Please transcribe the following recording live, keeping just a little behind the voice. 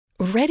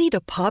Ready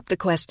to pop the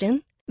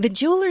question? The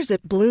jewelers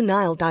at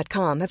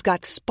BlueNile.com have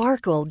got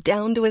sparkle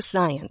down to a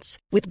science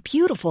with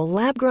beautiful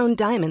lab-grown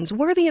diamonds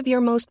worthy of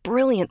your most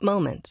brilliant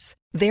moments.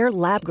 Their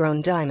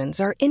lab-grown diamonds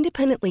are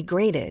independently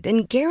graded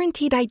and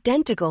guaranteed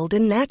identical to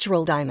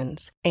natural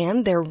diamonds,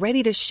 and they're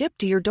ready to ship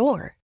to your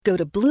door. Go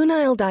to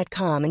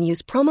BlueNile.com and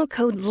use promo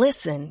code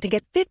LISTEN to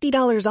get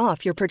 $50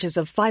 off your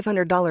purchase of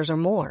 $500 or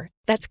more.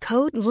 That's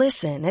code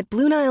LISTEN at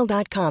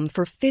BlueNile.com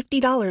for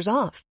 $50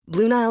 off.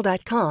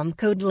 BlueNile.com,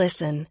 code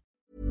LISTEN.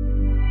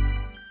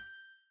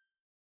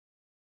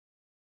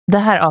 Det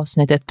här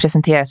avsnittet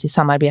presenteras i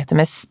samarbete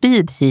med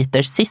Speed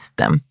Heater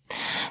System.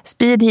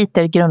 Speed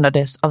Heater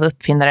grundades av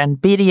uppfinnaren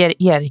Birger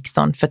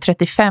Eriksson för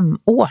 35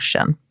 år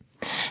sedan,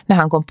 när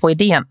han kom på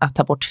idén att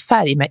ta bort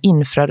färg med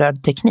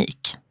infraröd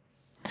teknik.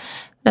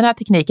 Den här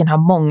tekniken har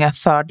många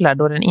fördelar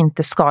då den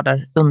inte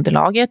skadar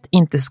underlaget,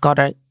 inte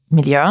skadar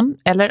miljön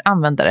eller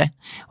användare,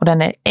 och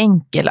den är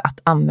enkel att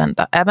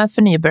använda, även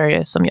för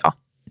nybörjare som jag.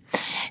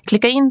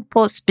 Klicka in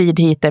på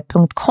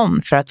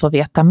speedheater.com för att få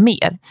veta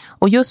mer.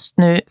 Och just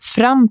nu,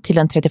 fram till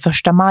den 31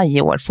 maj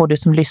i år, får du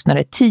som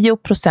lyssnare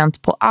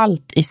 10% på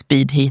allt i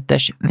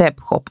Speedheaters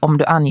webbshop om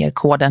du anger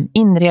koden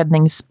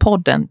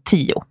inredningspodden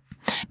 10.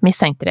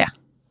 Missa inte det.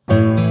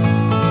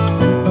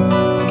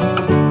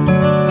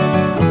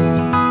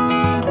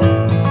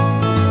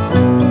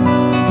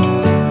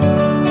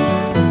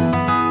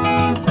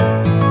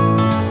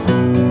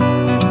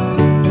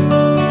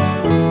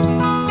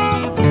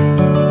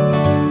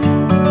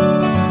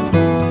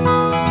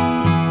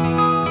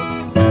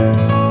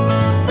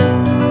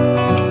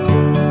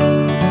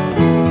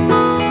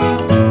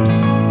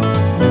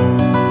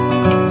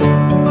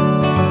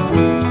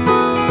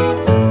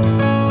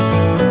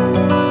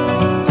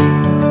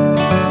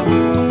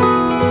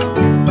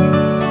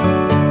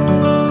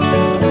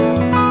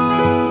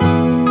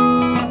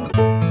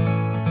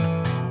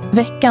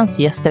 Veckans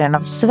gäst är en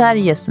av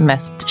Sveriges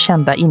mest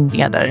kända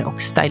inredare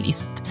och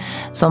stylist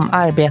som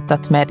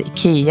arbetat med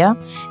IKEA,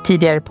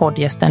 tidigare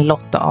poddgästen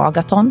Lotta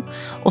Agaton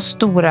och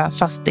stora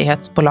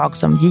fastighetsbolag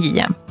som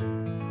JM.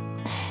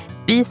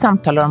 Vi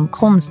samtalar om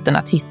konsten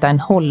att hitta en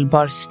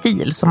hållbar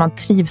stil som man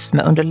trivs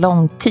med under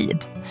lång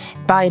tid.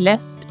 Buy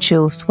less,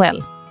 choose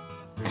well.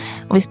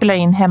 Och vi spelar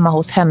in hemma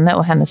hos henne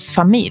och hennes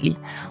familj.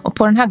 Och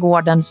på den här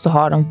gården så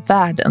har de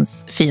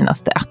världens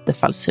finaste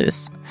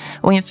attefallshus.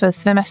 Och inför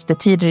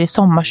semestertider i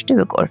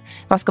sommarstugor,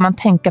 vad ska man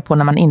tänka på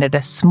när man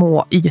inreder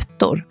små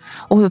ytor?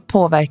 Och hur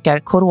påverkar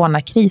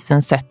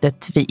coronakrisen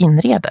sättet vi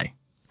inreder?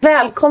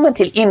 Välkommen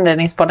till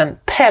inredningspodden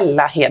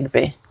Pella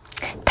Hedby.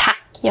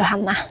 Tack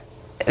Johanna.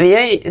 Vi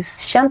har ju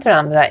känt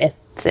varandra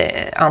ett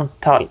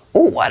antal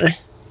år.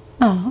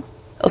 Ja.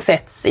 Och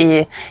setts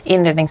i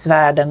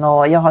inredningsvärlden,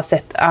 och jag har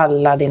sett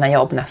alla dina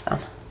jobb nästan.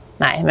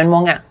 Nej, men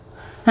många.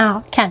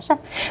 Ja, kanske.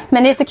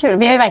 Men det är så kul,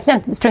 vi har ju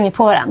verkligen sprungit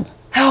på den.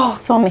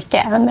 Så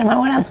mycket under de här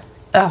åren.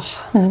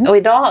 Och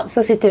idag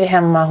så sitter vi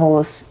hemma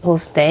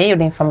hos dig och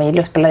din familj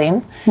och spelar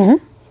in.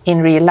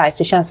 In real life.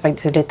 Det känns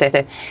faktiskt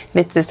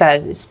lite så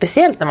här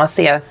speciellt när man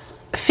ses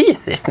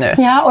fysiskt nu.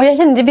 Ja, och jag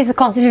känner det blir så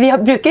konstigt för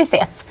vi brukar ju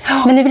ses.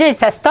 Men det blir lite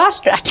så här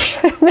starstruck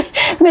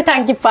med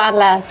tanke på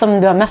alla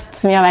som du har mött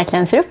som jag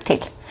verkligen ser upp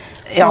till.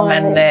 Ja,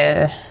 men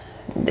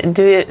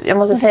jag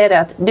måste säga det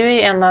att du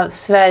är en av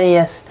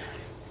Sveriges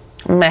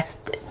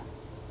mest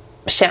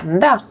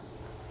kända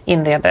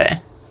inredare,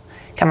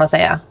 kan man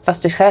säga.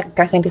 Fast du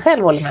kanske inte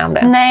själv håller med om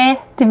det. Nej,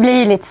 det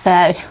blir lite så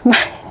här.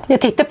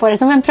 Jag tittar på det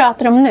som man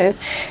pratar om nu,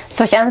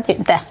 så känns det ju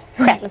inte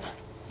själv.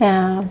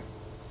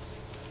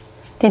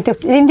 Det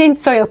är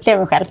inte så jag upplever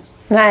mig själv.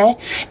 Nej,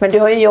 men du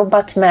har ju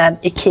jobbat med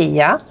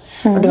IKEA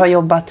och du har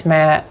jobbat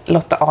med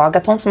Lotta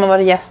Agaton som har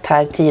varit gäst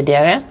här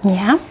tidigare.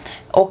 Ja.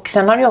 Och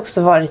sen har du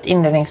också varit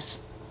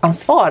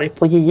inredningsansvarig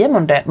på JM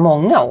under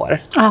många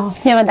år. Ja,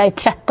 jag var där i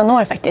 13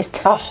 år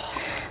faktiskt.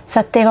 Så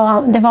att det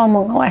var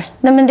många år.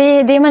 Nej, men det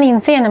är det man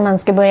inser när man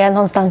ska börja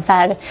någonstans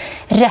här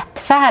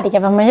rättfärdiga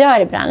vad man gör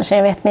i branschen.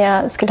 Jag vet när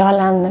jag skulle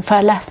hålla en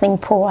föreläsning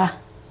på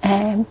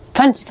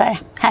Furniture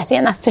här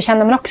senast, så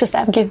kände man också så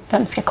här, gud,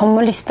 vem ska komma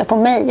och lyssna på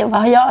mig och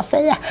vad har jag att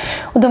säga?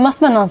 Och då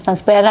måste man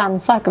någonstans börja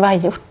rannsaka vad jag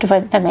har gjort och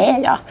vem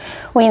är jag?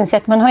 Och inse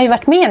att man har ju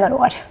varit med några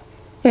år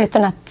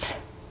utan att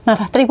man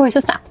fattar, det går ju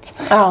så snabbt.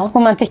 Ja.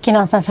 Och man tycker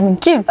någonstans att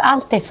gud,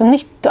 allt är så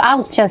nytt och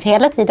allt känns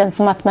hela tiden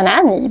som att man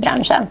är ny i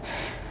branschen.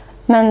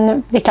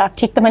 Men det är klart,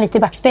 tittar man lite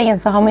i backspegeln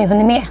så har man ju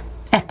hunnit med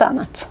ett och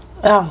annat.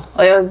 Ja,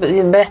 och jag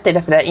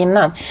berättade för det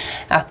innan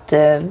att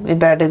vi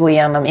började gå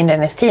igenom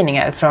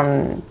inredningstidningar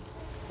från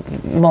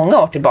många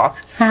år tillbaka.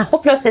 Ja.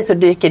 Och plötsligt så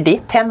dyker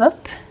ditt hem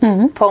upp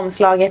på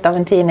omslaget av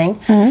en tidning.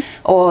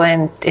 Och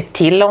ett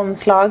till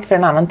omslag för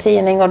en annan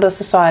tidning. Och då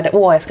så sa jag det,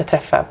 jag ska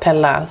träffa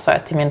Pella, sa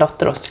jag till min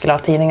dotter och skulle ha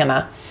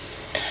tidningarna.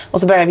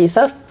 Och så började jag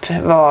visa upp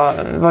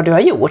vad du har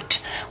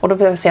gjort. Och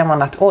då ser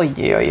man att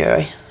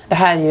oj. Det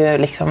här är ju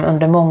liksom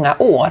under många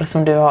år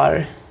som du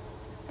har...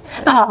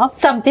 Ja,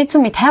 samtidigt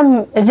som mitt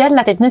hem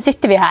relativt, nu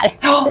sitter vi här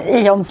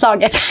i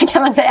omslaget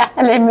kan man säga,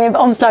 eller med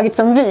omslaget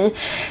som vi.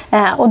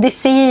 Och det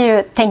ser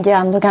ju, tänker jag,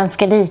 ändå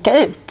ganska lika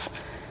ut.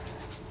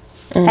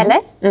 Eller?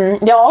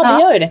 Ja,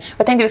 det gör ju det.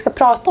 Jag tänkte vi ska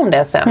prata om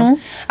det sen.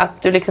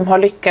 Att du liksom har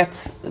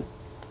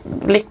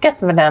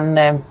lyckats med den...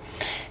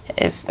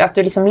 Att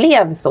du liksom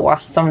lever så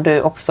som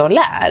du också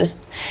lär.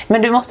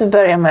 Men du måste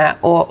börja med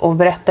att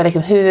berätta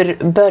liksom,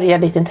 hur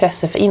började ditt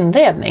intresse för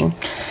inredning?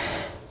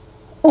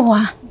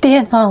 Det är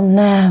en sån...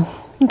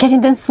 kanske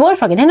inte en svår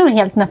fråga. Det är nog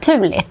helt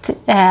naturligt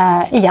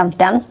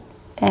egentligen.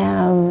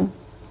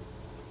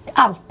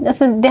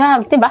 Alltså, det har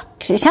alltid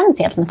känns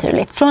helt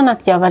naturligt. Från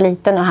att jag var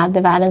liten och hade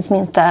världens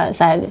minsta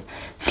så här,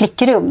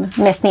 flickrum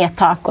med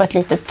snedtak och ett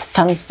litet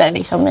fönster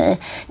liksom, i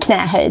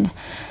knähöjd.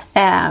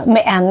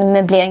 Med en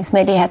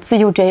möbleringsmöjlighet så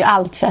gjorde jag ju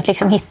allt för att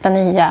liksom, hitta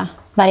nya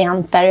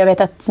varianter. Jag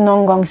vet att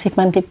någon gång så fick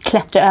man typ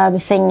klättra över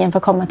sängen för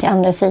att komma till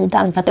andra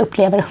sidan för att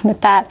uppleva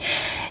rummet där.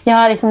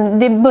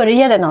 Det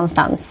började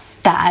någonstans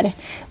där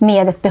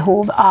med ett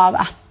behov av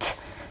att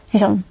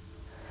liksom,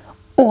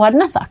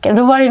 ordna saker.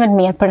 Då var det väl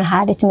mer på den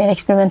här lite mer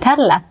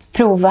experimentella. Att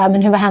prova,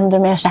 men vad händer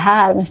om jag gör så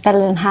här? Om jag ställer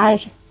den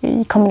här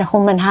i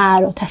kombination med den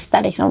här och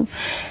testar. Liksom.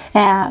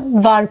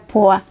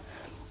 Varpå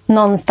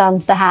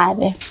någonstans det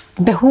här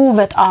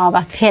behovet av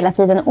att hela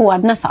tiden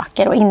ordna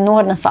saker och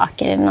inordna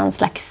saker i någon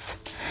slags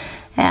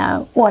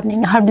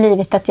ordning har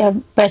blivit att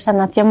jag börjar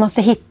känna att jag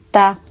måste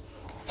hitta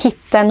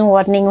en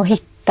ordning och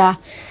hitta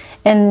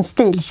en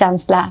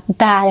stilkänsla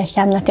där jag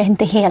känner att jag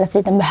inte hela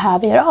tiden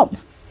behöver göra om.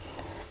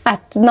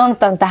 Att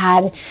någonstans det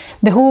här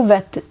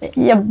behovet,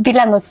 jag vill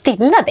ändå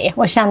stilla det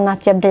och känna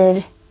att jag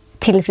blir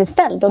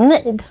tillfredsställd och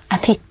nöjd.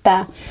 Att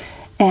hitta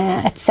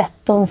ett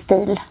sätt och en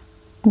stil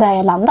där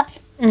jag landar.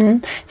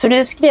 För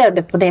du skrev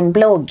det på din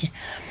blogg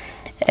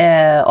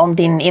om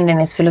din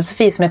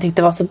inredningsfilosofi som jag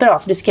tyckte var så bra.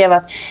 För du skrev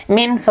att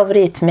min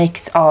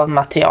favoritmix av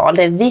material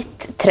är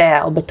vitt,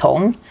 trä och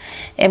betong.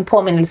 En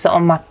påminnelse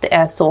om att det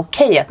är så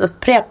okej att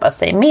upprepa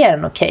sig, mer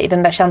än okej.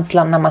 Den där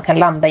känslan när man kan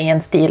landa i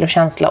en stil och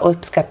känsla och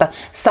uppskatta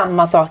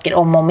samma saker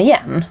om och om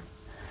igen.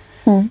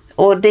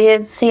 Och det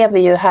ser vi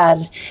ju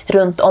här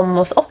runt om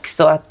oss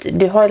också. Att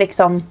du har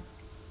liksom,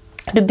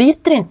 du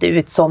byter inte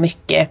ut så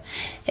mycket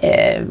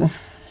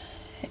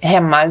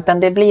hemma, utan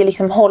det blir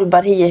liksom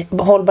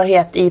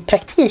hållbarhet i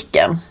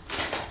praktiken.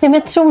 Ja, men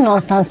jag tror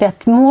någonstans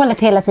att målet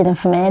hela tiden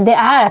för mig, det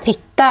är att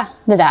hitta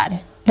det där.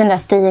 Den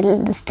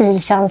där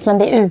stilkänslan,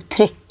 det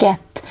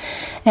uttrycket.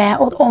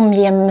 Och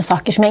omge mig med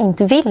saker som jag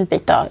inte vill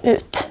byta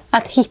ut.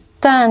 Att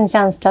hitta en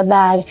känsla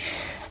där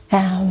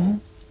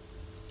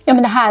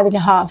men det här vill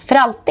jag ha för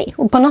alltid.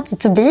 Och på något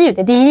sätt så blir ju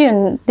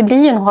det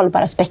blir ju en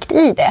hållbar aspekt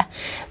i det.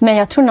 Men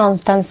jag tror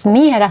någonstans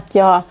mer att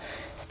jag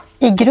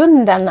i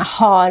grunden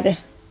har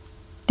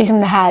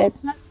liksom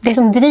det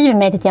som driver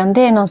mig lite grann,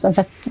 det är någonstans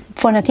att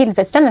få den här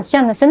tillfredsställelsen,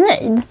 känna sig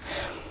nöjd.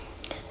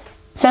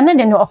 Sen är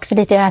det nog också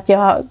lite att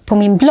jag på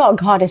min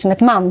blogg har det som ett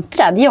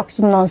mantra. Det är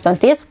också någonstans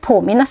det att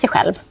påminna sig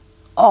själv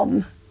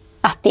om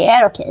att det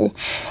är okej.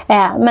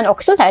 Men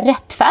också så här,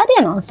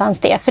 rättfärdiga någonstans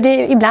det. För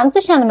ibland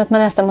så känner man att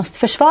man nästan måste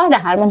försvara det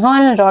här. Man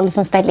har en roll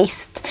som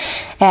stylist.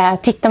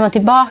 Tittar man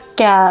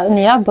tillbaka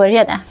när jag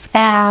började.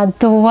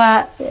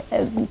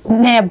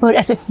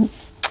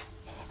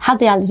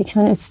 Hade jag aldrig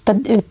liksom en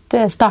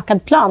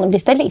utstakad plan att bli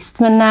stylist.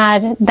 Men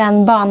när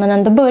den banan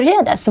ändå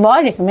började så var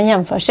det liksom en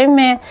jämförelse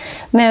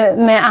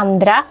med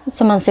andra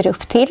som man ser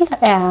upp till.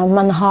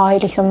 Man har ju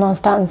liksom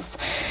någonstans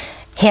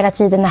hela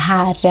tiden det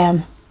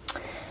här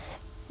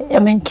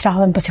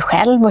kraven på sig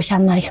själv och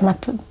känna liksom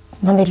att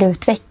man vill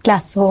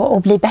utvecklas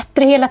och bli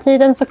bättre hela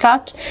tiden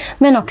såklart.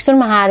 Men också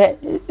de här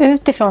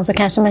utifrån så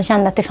kanske man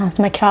kände att det fanns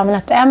de här kraven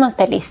att är man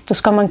stylist då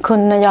ska man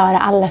kunna göra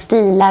alla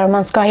stilar och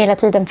man ska hela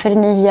tiden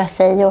förnya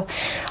sig och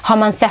har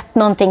man sett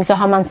någonting så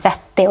har man sett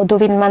det och då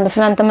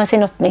förväntar man sig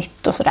något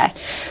nytt och sådär.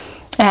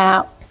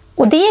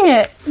 Och det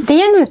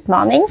är en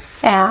utmaning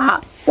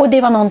och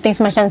det var någonting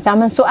som man kände så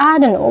men så är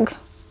det nog.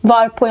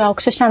 Varpå jag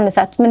också kände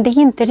så att men det är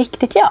inte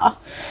riktigt jag.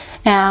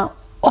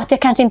 Och att jag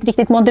kanske inte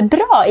riktigt mådde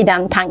bra i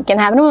den tanken.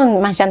 Även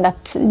om man kände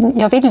att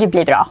jag vill ju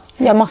bli bra.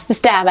 Jag måste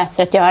sträva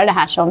efter att göra det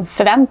här som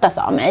förväntas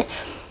av mig.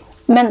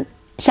 Men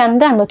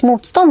kände ändå ett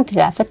motstånd till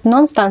det. För att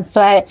någonstans så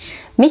är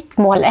mitt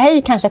mål är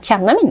ju kanske att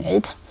känna mig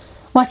nöjd.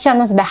 Och att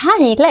känna att det här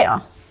gillar jag.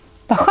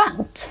 Vad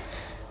skönt.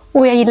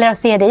 Och jag gillar att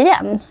se det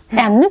igen.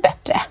 Ännu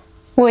bättre.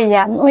 Och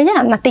igen och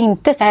igen. Att det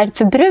inte är så här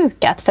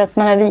förbrukat för att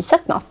man har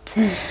visat något.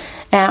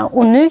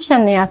 Och nu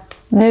känner jag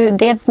att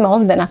dels med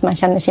åldern att man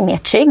känner sig mer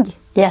trygg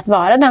i att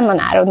vara den man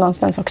är och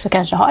någonstans också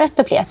kanske har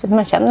etablerat sig.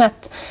 Man känner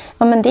att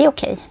men det är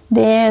okej.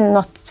 Det är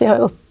något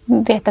jag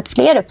vet att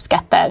fler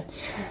uppskattar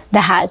det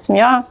här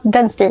som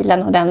den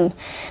stilen och den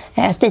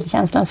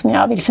stilkänslan som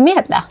jag vill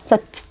förmedla. Så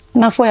att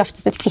man får ju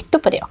oftast ett kvitto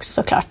på det också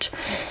såklart.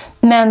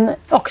 Men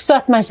också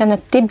att man känner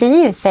att det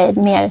blir ju sig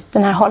mer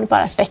den här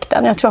hållbara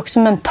aspekten. Jag tror också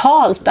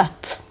mentalt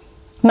att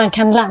man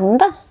kan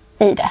landa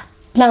i det.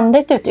 Landa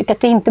i ett uttryck att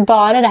det är inte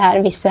bara det här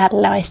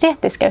visuella och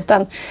estetiska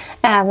utan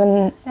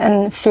även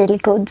en feel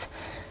good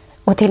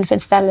och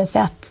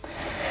tillfredsställelse att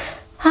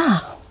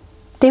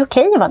det är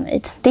okej att vara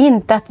nöjd. Det är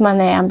inte att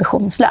man är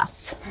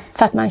ambitionslös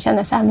för att man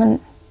känner så här, men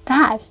det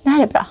här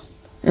är bra.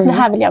 Det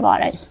här vill jag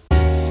vara i.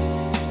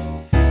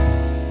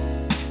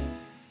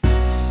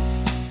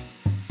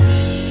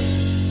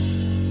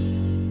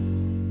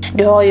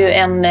 Du har ju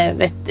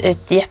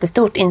ett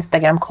jättestort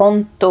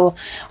Instagram-konto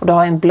och du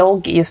har en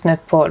blogg just nu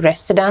på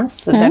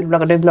Residence där du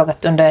har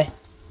bloggat under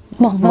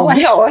många år.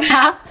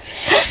 Ja.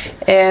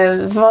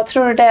 Vad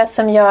tror du det är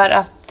som gör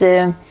att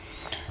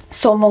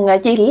så många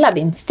gillar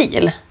din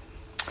stil?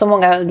 Så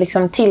många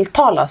liksom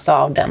tilltalas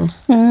av den?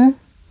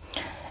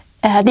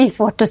 Det är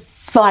svårt att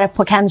svara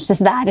på kanske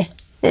sådär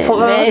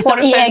som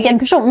egen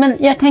person. Men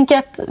jag tänker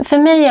att för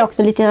mig är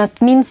också lite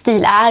att min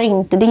stil är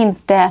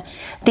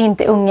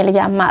inte ung eller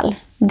gammal.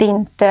 Det är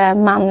inte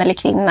man eller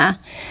kvinna.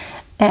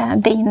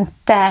 Det är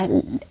inte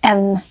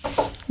en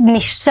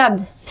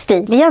nischad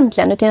stil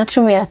egentligen. Utan jag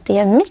tror mer att det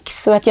är en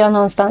mix. Och att jag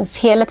någonstans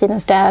hela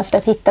tiden strävar efter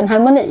att hitta en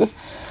harmoni.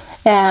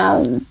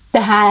 Det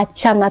här att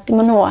känna att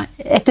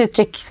ett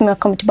uttryck som jag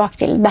kommer tillbaka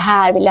till. Det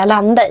här vill jag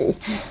landa i.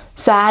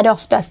 Så är det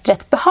oftast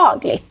rätt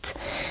behagligt.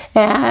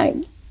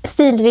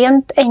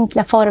 Stilrent,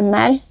 enkla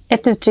former.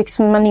 Ett uttryck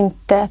som man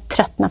inte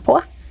tröttnar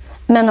på.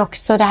 Men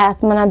också det här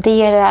att man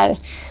adderar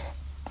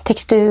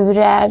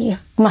texturer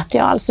och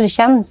material. Så det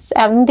känns,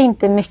 även om det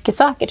inte är mycket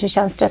saker, så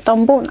känns det rätt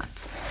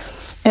ombonat.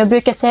 Jag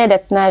brukar säga det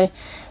att när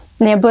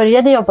jag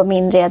började jobba med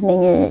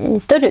inredning i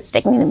större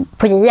utsträckning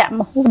på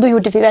JM. Och då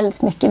gjorde vi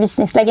väldigt mycket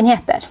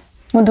visningslägenheter.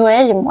 Och då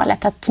är ju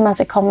målet att man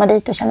ska komma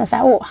dit och känna så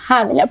här,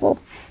 här vill jag bo.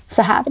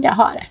 Så här vill jag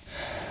ha det.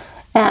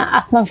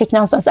 Att man fick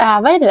någonstans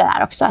öva i det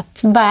där också. Att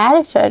vad är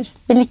det för,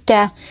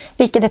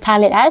 vilka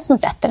detaljer är det som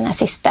sätter den här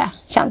sista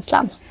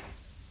känslan?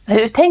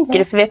 Hur tänker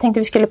du? För jag tänkte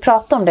vi skulle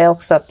prata om det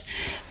också. Att,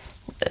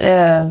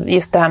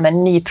 just det här med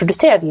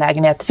nyproducerade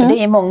lägenheter. För det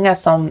är många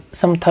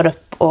som tar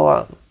upp och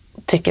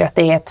tycker att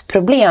det är ett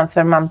problem.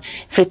 För man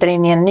flyttar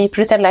in i en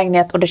nyproducerad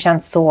lägenhet och det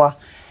känns så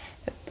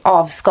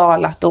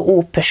avskalat och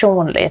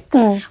opersonligt.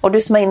 Och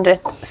du som har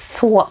inrett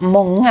så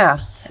många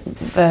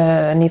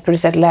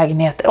nyproducerade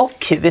lägenheter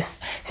och hus.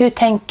 Hur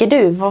tänker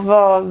du?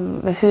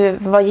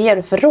 Vad ger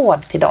du för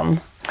råd till dem?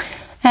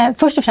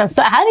 Först och främst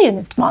så är det ju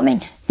en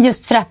utmaning.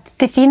 Just för att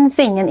det finns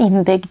ingen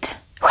inbyggd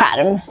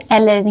skärm.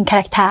 Eller en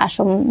karaktär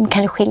som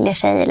kanske skiljer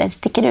sig eller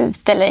sticker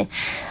ut. Eller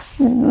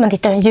man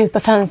tittar på djupa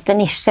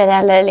fönsternischer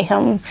eller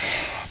liksom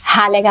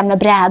härliga gamla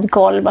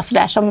brädgolv och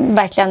sådär som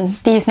verkligen,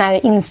 det är ju sån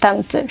här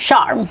instant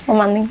charm om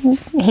man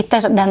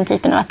hittar den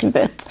typen av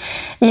attribut.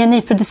 I en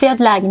nyproducerad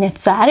lägenhet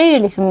så är det ju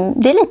liksom,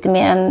 det är lite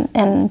mer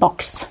en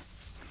box,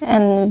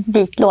 en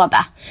vit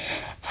låda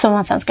som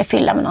man sen ska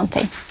fylla med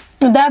någonting.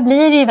 Och där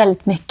blir det ju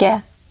väldigt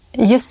mycket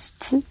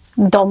just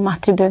de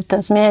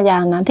attributen som jag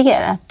gärna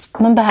adderar.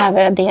 Att man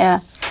behöver addera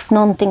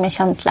någonting med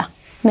känsla,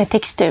 med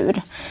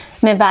textur,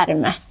 med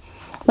värme.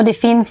 Och det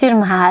finns ju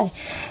de här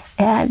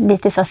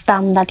lite så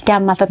standard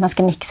gammalt, att man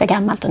ska mixa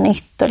gammalt och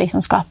nytt och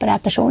liksom skapa det här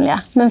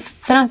personliga. Men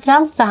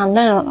framförallt så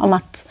handlar det om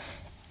att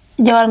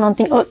göra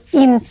någonting och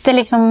inte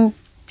liksom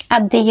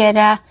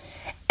addera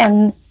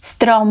en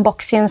stram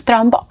box i en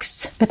stram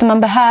box. Utan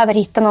man behöver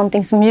hitta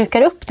någonting som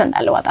mjukar upp den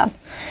där lådan.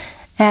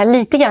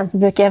 Lite grann så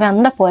brukar jag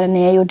vända på det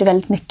när jag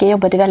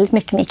jobbade väldigt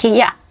mycket med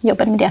IKEA.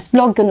 Jobbade med deras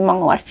blogg under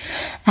många år.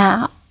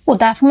 Och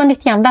där får man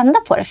lite grann vända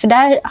på det. För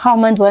där har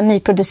man då en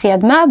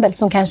nyproducerad möbel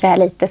som kanske är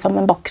lite som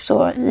en box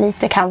och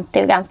lite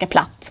kantig och ganska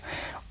platt.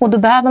 Och då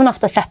behöver man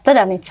ofta sätta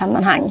den i ett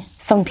sammanhang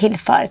som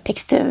tillför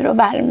textur och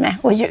värme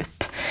och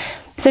djup.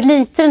 Så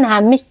lite den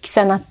här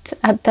mixen att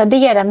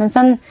addera. Men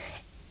sen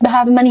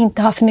behöver man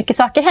inte ha för mycket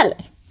saker heller.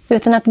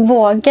 Utan att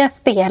våga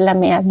spela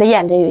med, det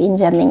gäller ju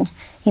inredning,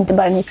 inte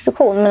bara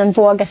nyproduktion, men att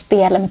våga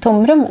spela med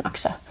tomrummen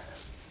också.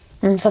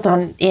 Så att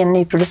man i en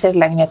nyproducerad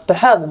lägenhet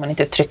behöver man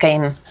inte trycka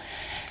in.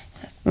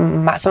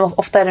 För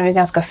ofta är de ju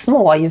ganska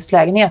små just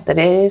lägenheter.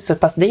 Det är så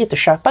pass dyrt att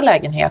köpa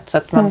lägenhet så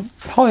att man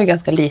har ju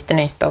ganska liten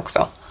yta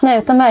också. Nej,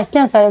 utan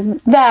verkligen så här,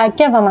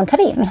 väga vad man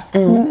tar in.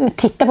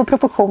 Titta på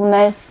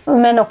proportioner,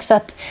 men också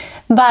att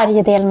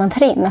varje del man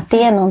tar in, att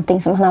det är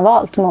någonting som man har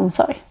valt med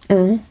omsorg.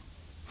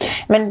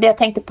 Men det jag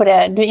tänkte på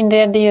det, du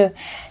inreder ju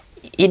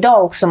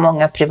idag också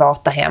många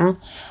privata hem.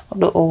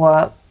 Och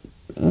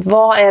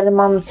vad är det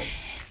man...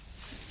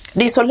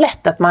 Det är så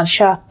lätt att man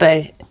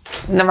köper...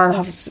 När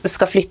man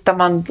ska flytta,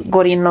 man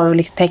går in och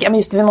liksom tänker men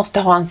just vi måste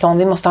ha en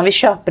sån, vi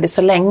köper det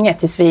så länge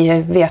tills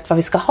vi vet vad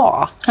vi ska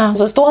ha. Och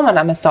så står man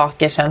där med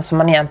saker sen som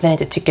man egentligen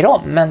inte tycker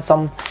om, men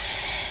som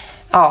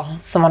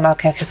man har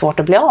kanske svårt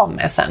att bli av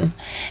med sen.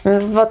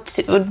 Men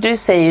och du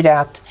säger ju det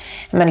att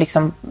men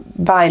liksom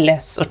buy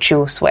less och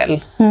choose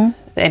well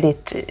är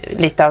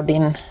lite av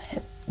din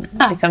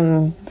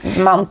liksom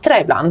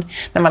mantra ibland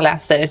när man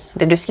läser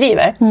det du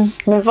skriver.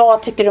 Men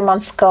vad tycker du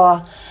man ska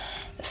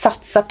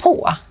satsa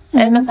på?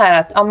 Är det så här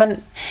att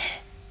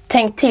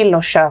tänk till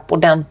och köp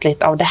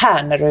ordentligt av det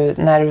här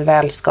när du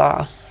väl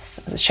ska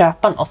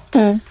köpa något?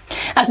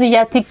 Alltså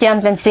jag tycker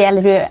egentligen så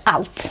gäller det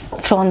allt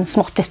från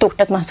smått till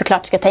stort, att man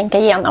såklart ska tänka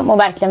igenom och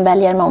verkligen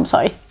välja med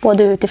omsorg.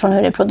 Både utifrån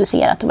hur det är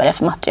producerat och vad det är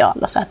för material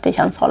och så att det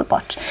känns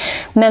hållbart.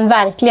 Men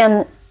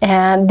verkligen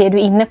det du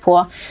är inne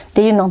på,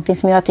 det är ju någonting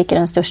som jag tycker är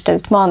den största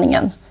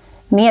utmaningen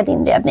med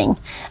inredning.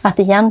 Att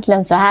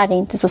egentligen så är det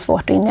inte så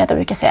svårt att inreda,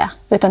 brukar jag säga.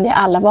 Utan det är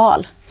alla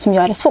val som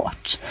gör det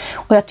svårt.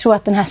 Och jag tror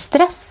att den här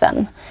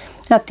stressen,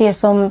 att det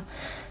som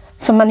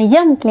som man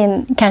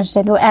egentligen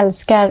kanske då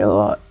älskar,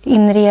 och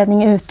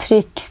inredning,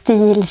 uttryck,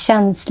 stil,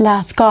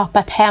 känsla, skapa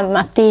ett hem,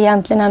 att det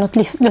egentligen är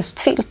något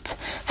lustfyllt.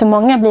 För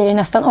många blir det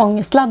nästan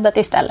ångestladdat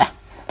istället.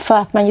 För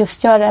att man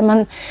just gör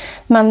det.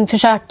 Man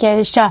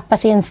försöker köpa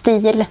sig en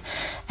stil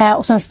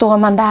och sen står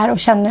man där och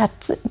känner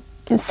att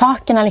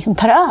sakerna liksom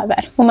tar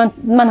över. Och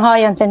man har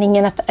egentligen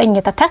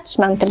inget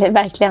attachment eller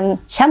verkligen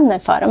känner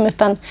för dem,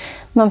 utan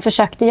man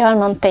försökte göra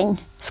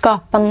någonting,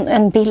 skapa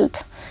en bild,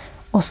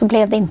 och så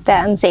blev det inte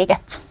ens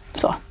eget.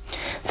 Så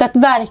att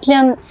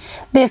verkligen,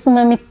 det som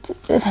är mitt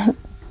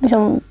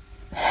liksom,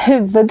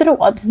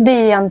 huvudråd, det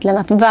är egentligen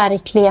att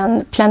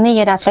verkligen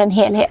planera för en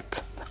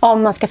helhet.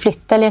 Om man ska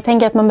flytta, eller jag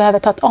tänker att man behöver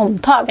ta ett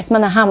omtag, att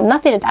man har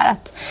hamnat i det där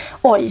att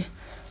oj,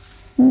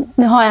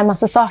 nu har jag en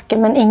massa saker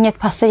men inget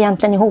passar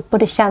egentligen ihop och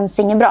det känns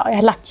inget bra. Jag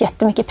har lagt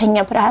jättemycket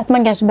pengar på det här. Att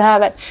man kanske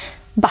behöver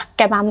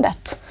backa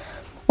bandet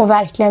och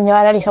verkligen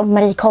göra liksom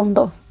Marie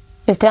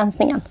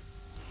Kondo-utrensningen.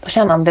 Och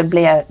känna om det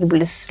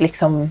blir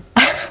liksom...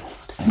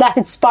 That's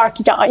it, spark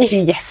joy.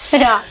 Yes.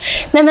 Ja.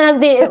 Nej,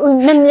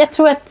 men jag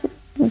tror att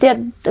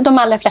de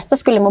allra flesta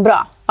skulle må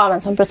bra av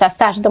en sån process.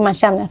 Särskilt om man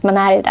känner att man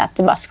är i det, att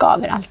det bara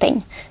skaver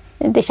allting.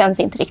 Det känns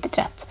inte riktigt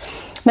rätt.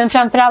 Men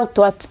framförallt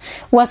då att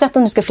oavsett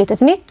om du ska flytta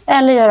till nytt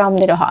eller göra om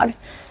det du har,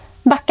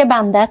 backa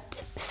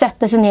bandet,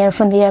 sätta sig ner och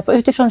fundera på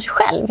utifrån sig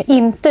själv.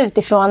 Inte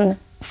utifrån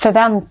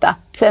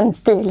förväntat, en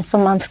stil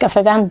som man ska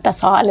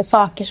förväntas ha eller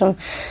saker som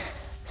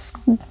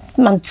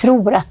man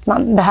tror att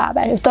man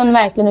behöver. Utan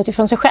verkligen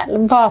utifrån sig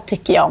själv. Vad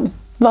tycker jag om?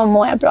 Vad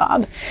mår jag bra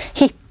av?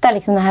 Hitta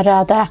liksom den här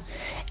röda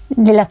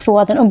lilla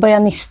tråden och börja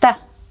nysta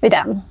vid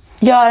den.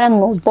 Göra en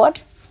moodboard.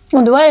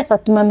 Och då är det så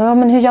att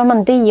men hur gör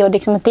man det? Och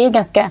liksom att det är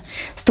ganska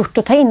stort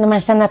att ta in och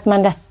man känner att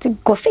man rätt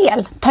går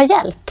fel. Ta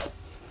hjälp.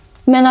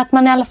 Men att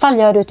man i alla fall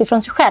gör det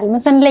utifrån sig själv.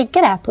 Men sen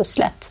lägga det här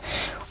pusslet.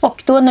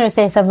 Och då när du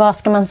säger så här, vad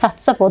ska man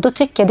satsa på? Då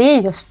tycker jag det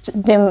är just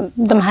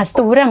de här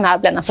stora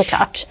möblerna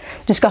såklart.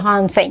 Du ska ha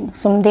en säng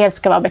som dels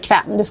ska vara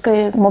bekväm. Du ska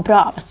ju må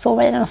bra av att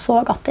sova i den och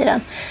sova gott i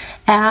den.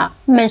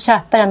 Men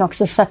köpa den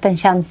också så att den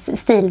känns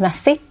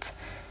stilmässigt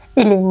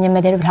i linje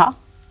med det du vill ha.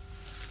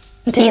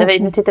 Nu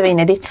tittar vi in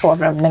i ditt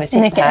sovrum när vi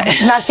sitter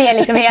här. Man ser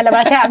liksom hela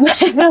vårt hem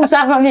från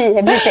samma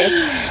vy, precis.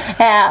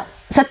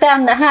 Så att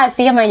här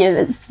ser man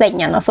ju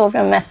sängen och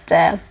sovrummet.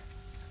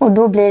 Och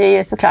då blir det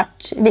ju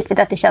såklart viktigt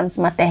att det känns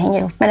som att det hänger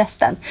ihop med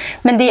resten.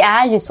 Men det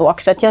är ju så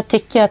också att jag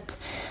tycker att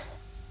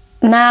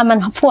när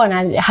man får den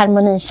här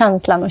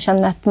harmonikänslan och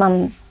känner att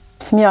man,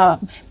 som jag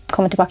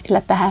kommer tillbaka till,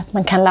 att det här att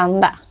man kan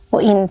landa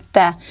och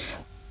inte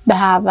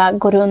behöva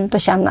gå runt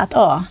och känna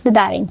att det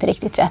där är inte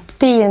riktigt rätt.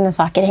 Det är ju när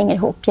saker hänger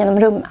ihop genom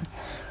rummen.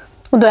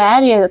 Och då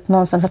är det ju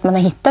någonstans att man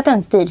har hittat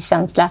en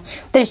stilkänsla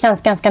där det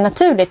känns ganska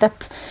naturligt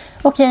att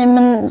okej,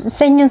 men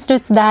sängen ser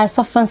ut så där,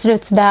 soffan ser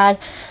ut så där,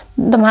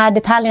 de här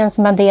detaljerna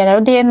som adderar,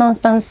 och det är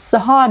någonstans så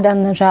har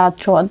den en röd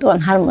tråd och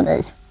en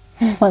harmoni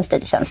och en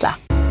stilkänsla.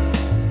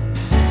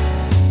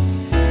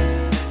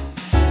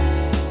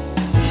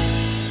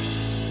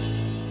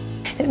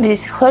 Vi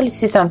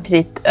sköljs ju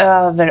samtidigt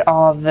över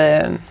av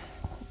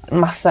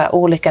massa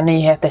olika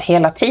nyheter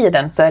hela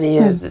tiden. Så är det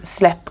ju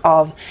släpp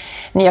av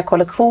nya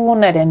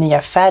kollektioner, det är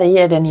nya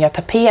färger, det är nya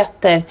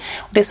tapeter.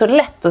 Och det är så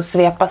lätt att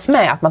svepas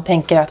med att man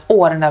tänker att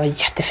den där var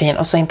jättefin,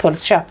 och så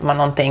impulsköper man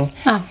någonting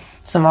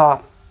som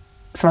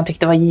man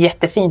tyckte var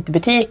jättefint i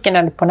butiken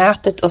eller på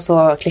nätet, och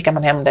så klickar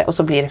man hem det och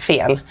så blir det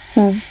fel.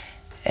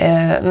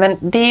 Men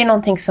det är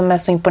någonting som är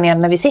så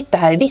imponerande när vi sitter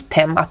här i ditt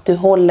hem, att du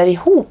håller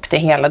ihop det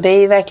hela. Det är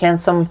ju verkligen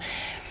som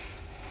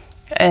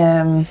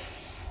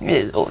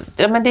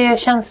men det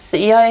känns,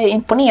 jag är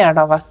imponerad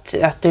av att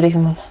du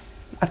liksom,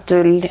 att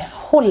du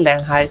håller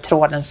den här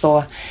tråden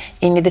så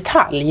in i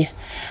detalj.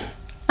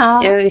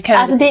 Ja,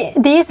 alltså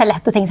det är ju så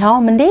lätt att tänka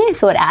men det är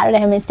så det är, och det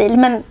här är min stil.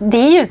 Men det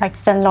är ju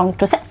faktiskt en lång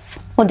process.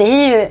 Och det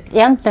är ju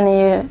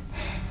egentligen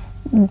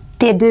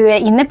det du är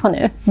inne på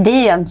nu. Det är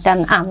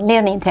egentligen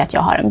anledningen till att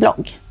jag har en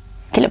blogg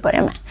till att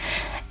börja med.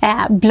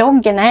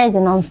 Bloggen är ju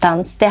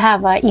någonstans, det här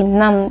var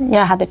innan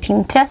jag hade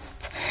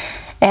Pinterest.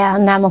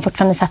 När man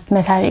fortfarande satt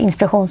med så här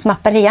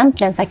inspirationsmappar,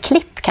 egentligen så här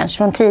klipp kanske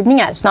från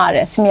tidningar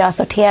snarare, som jag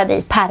sorterade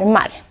i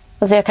pärmar.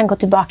 Alltså jag kan gå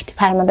tillbaka till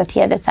pärmar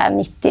daterade så här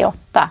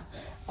 98,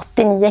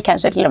 89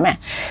 kanske till och med.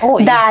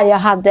 Oj. Där jag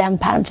hade en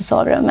pärm för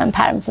sovrum, en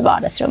pärm för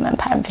vardagsrum, en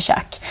pärm för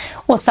kök.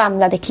 Och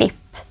samlade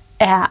klipp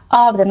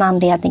av den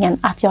anledningen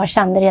att jag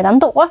kände redan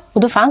då,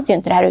 och då fanns ju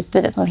inte det här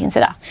utbudet som finns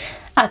idag,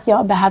 att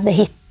jag behövde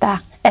hitta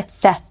ett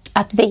sätt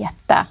att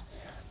veta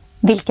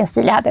vilken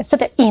stil jag hade, så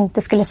att jag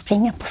inte skulle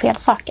springa på fel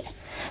saker.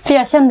 För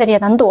jag kände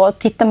redan då,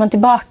 tittar man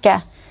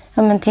tillbaka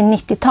till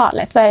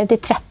 90-talet, vad är det? Det är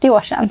 30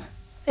 år sedan.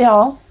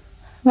 Ja.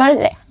 Var det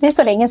det? Det är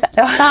så länge sedan.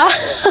 Ja.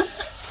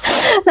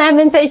 Nej,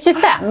 men säg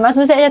 25.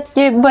 Alltså säg att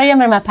jag började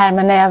med de här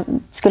pärmarna när jag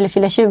skulle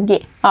fylla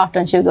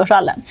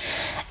 18-20-årsåldern.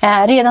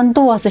 Redan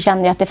då så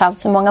kände jag att det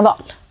fanns för många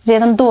val.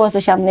 Redan då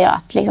så kände jag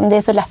att liksom, det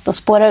är så lätt att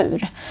spåra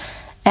ur.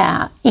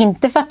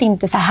 Inte för att det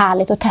inte är så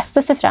härligt att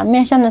testa sig fram, men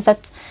jag känner så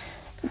att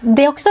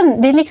det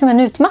är liksom en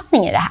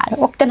utmattning i det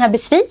här. Och den här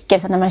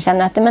besvikelsen när man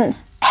känner att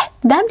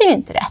det där blir ju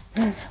inte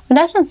rätt. Och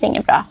där känns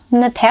inget bra.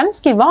 Men ett hem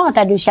ska ju vara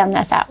där du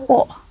känner så här,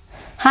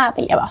 här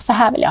vill jag vara, så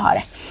här vill jag ha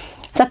det.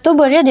 Så att då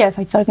började jag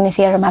faktiskt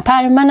organisera de här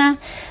pärmarna.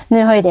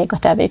 Nu har ju det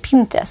gått över i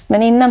Pinterest.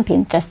 Men innan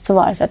Pinterest så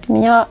var det så att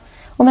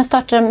om jag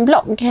startar en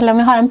blogg, eller om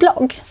jag har en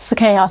blogg, så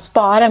kan jag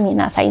spara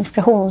mina så här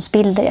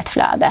inspirationsbilder i ett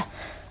flöde.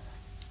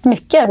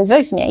 Mycket, det var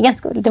ju för min egen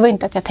skull. Det var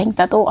inte att jag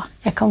tänkte att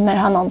jag kommer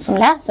ha någon som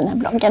läser den här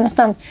bloggen.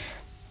 Utan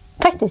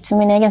faktiskt för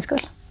min egen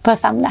skull. På att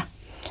samla.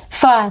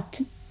 För att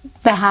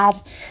det här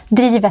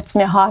drivet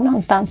som jag har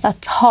någonstans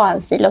att ha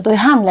en stil. Och då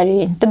handlar det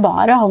ju inte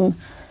bara om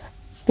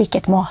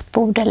vilket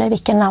matbord eller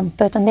vilken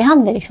lampa. Utan det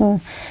handlar liksom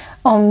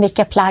om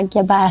vilka plagg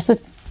jag bär. Så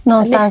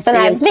någonstans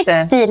en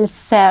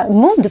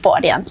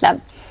livsstilsmoodboard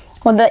egentligen.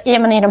 Och är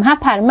man i de här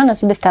pärmarna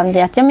så bestämde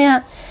jag att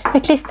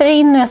jag klistrar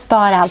in och jag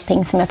sparar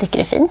allting som jag tycker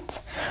är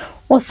fint.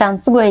 Och sen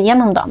så går jag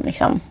igenom dem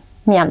liksom,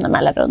 med jämna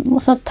mellanrum.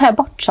 Och så tar jag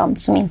bort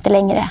sånt som inte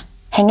längre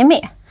hänger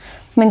med.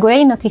 Men går jag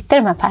in och tittar i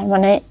de här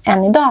pärmarna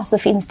än idag så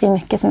finns det ju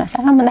mycket som är så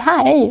här, men det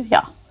här är ju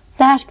jag.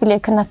 Det här skulle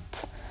jag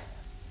kunnat...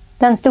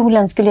 Den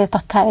stolen skulle jag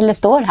stått här, eller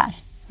står här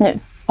nu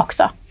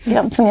också.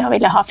 Liksom, som jag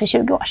ville ha för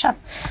 20 år sedan.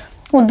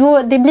 Och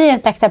då, det blir en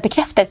slags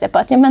bekräftelse på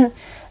att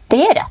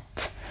det är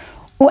rätt.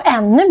 Och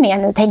ännu mer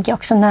nu tänker jag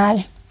också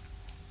när...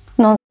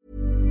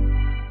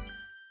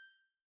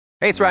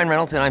 Hey, it's Ryan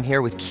Reynolds, and I'm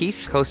here with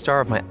Keith,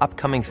 co-star of my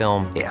upcoming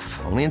film,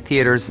 If, only in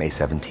theaters May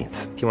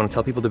 17th. Do you want to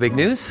tell people the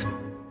big news?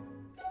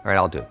 All right,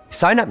 I'll do it.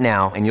 Sign up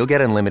now and you'll get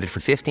unlimited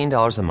for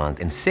 $15 a month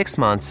and 6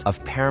 months of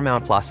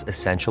Paramount Plus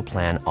Essential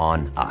Plan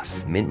on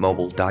us.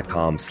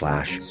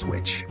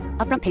 MintMobile.com/switch.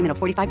 Upfront payment of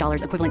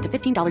 $45 equivalent to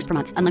 $15 per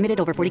month. Unlimited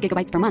over 40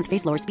 gigabytes per month.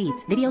 Face lower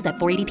speeds. Videos at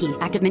 480p.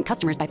 Active Mint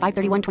customers by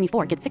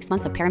 531.24 get 6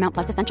 months of Paramount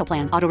Plus Essential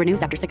Plan. Auto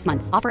renews after 6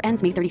 months. Offer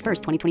ends May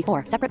 31st,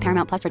 2024. Separate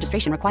Paramount Plus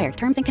registration required.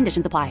 Terms and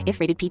conditions apply if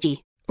rated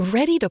PG.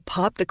 Ready to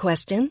pop the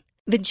question?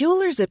 The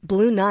jewelers at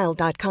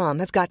BlueNile.com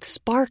have got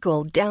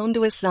sparkle down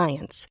to a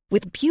science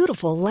with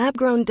beautiful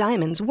lab-grown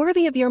diamonds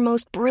worthy of your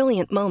most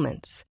brilliant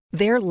moments.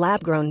 Their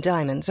lab-grown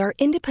diamonds are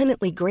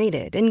independently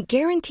graded and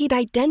guaranteed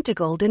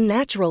identical to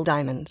natural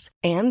diamonds,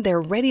 and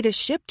they're ready to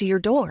ship to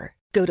your door.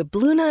 Go to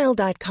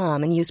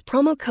BlueNile.com and use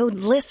promo code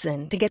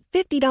LISTEN to get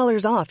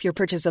 $50 off your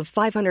purchase of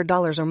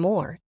 $500 or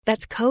more.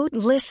 That's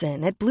code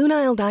LISTEN at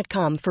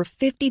BlueNile.com for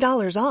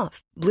 $50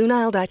 off.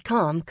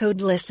 BlueNile.com,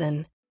 code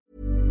LISTEN.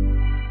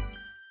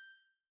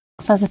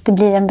 Så att det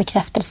blir en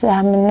bekräftelse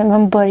här, men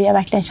man börjar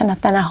verkligen känna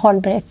att den här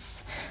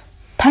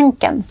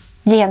hållbarhetstanken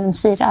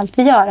genomsyrar allt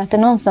vi gör. Att det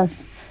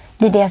någonstans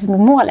blir det som är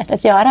målet,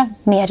 att göra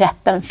mer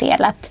rätt än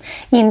fel. Att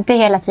inte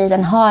hela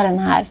tiden ha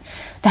det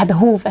här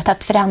behovet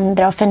att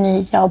förändra och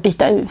förnya och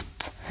byta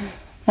ut.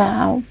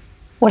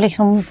 Och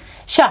liksom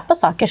köpa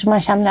saker som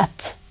man känner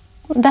att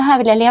det här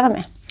vill jag leva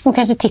med. Och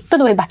kanske titta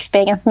då i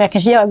backspegeln som jag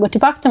kanske gör, går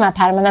tillbaka till de här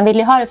pärmarna. Vill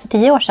jag ha det för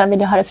 10 år sedan?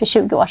 Vill jag ha det för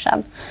 20 år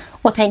sedan?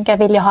 Och tänka,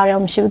 vill jag ha det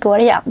om 20 år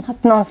igen?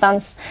 Att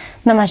någonstans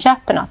när man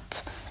köper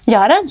något,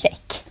 göra en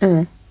check.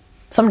 Mm.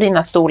 Som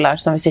dina stolar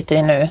som vi sitter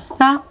i nu.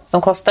 Ja.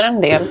 Som kostar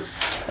en del.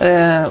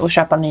 Och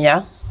köpa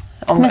nya.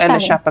 Eller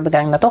köpa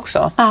begagnat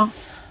också. Ja.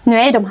 Nu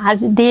är de här,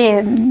 det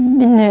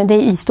är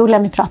i-stolar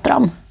vi pratar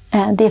om.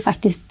 Det är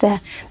faktiskt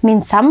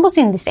min sambos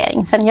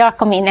investering. Sen jag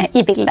kom in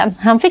i bilden.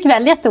 Han fick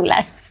välja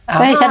stolar.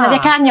 Och jag känner att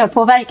jag kan ju ha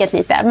påverkat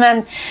lite.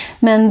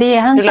 Men det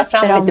han du la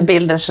fram lite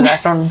bilder sådär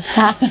från...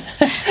 Ja,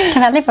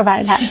 kan aldrig få vara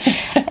det här.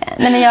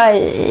 Nej, men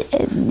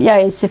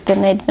jag är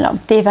supernöjd med dem.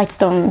 Det är faktiskt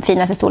de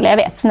finaste stolar jag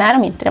vet. Sen är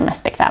de inte de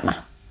mest bekväma.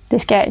 Det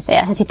ska jag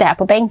säga. Jag sitter här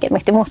på bänken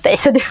mitt emot dig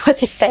så du får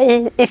sitta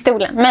i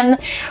stolen. Men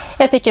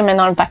jag tycker de är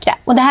enormt vackra.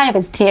 Och det här är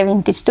faktiskt 3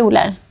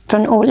 vintage-stolar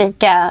från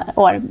olika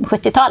år,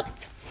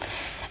 70-talet.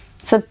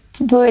 Så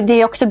då, det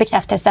är också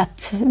bekräftelse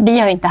att vi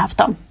har inte haft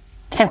dem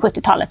sen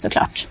 70-talet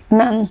såklart.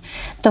 Men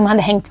de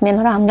hade hängt med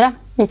några andra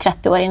i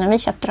 30 år innan vi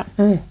köpte dem.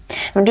 Mm.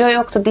 Men du har ju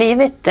också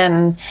blivit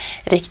en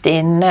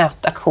riktig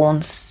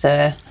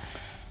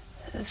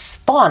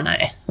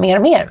nätaktionsspanare. Mer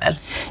och mer väl?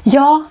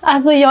 Ja,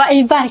 alltså jag är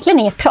ju verkligen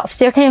inget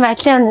proffs. Jag kan ju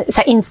verkligen så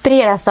här,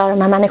 inspireras av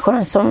de här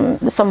människorna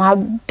som har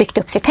byggt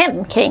upp sitt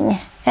hem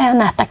kring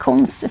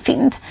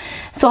nätaktionsfynd.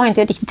 Så har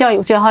inte riktigt jag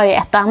gjort. Jag har ju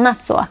ett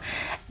annat så.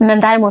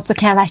 Men däremot så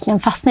kan jag verkligen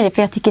fastna i det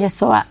för jag tycker det är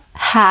så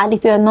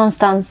härligt. Och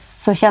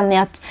någonstans så känner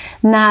jag att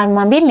när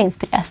man vill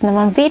inspireras, när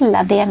man vill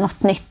att det är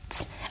något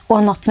nytt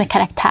och något med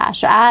karaktär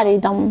så är det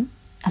ju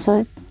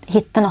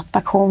hitta något på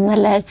auktion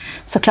eller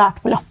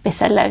såklart på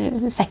loppis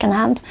eller second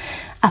hand.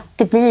 Att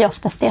det blir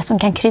oftast det som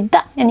kan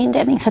krydda en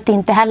inredning så att det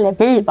inte heller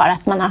blir bara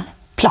att man har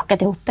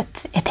plockat ihop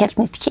ett helt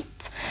nytt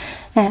kit.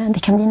 Det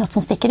kan bli något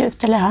som sticker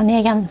ut eller har en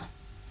egen...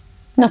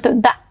 något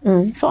udda.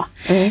 Så.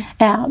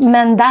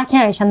 Men där kan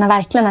jag ju känna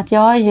verkligen att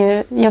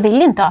jag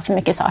vill inte ha för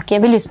mycket saker.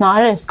 Jag vill ju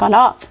snarare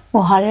skala av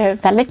och ha det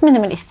väldigt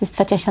minimalistiskt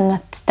för att jag känner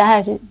att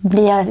där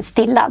blir jag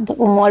stillad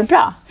och mår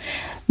bra.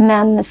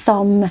 Men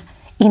som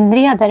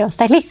inredare och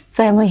stylist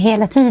så är man ju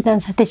hela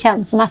tiden så att det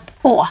känns som att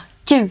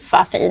gud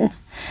vad fin.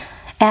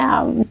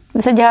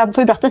 Så jag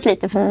får ju brottas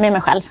lite med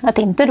mig själv. Att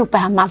inte ropa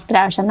hem allt det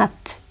där och känna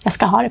att jag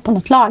ska ha det på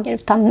något lager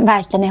utan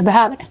verkligen när jag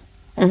behöver det.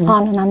 Ha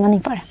någon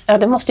användning för det. Ja,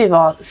 det måste ju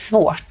vara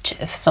svårt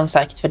som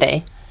sagt för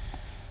dig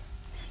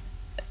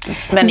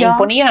Men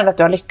imponerande att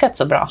du har lyckats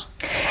så bra.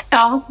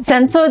 Ja,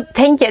 sen så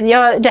tänker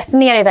jag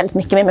resonerar ju väldigt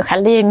mycket med mig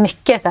själv. Det är ju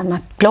mycket så här med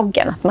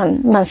bloggen, att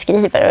man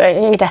skriver. Och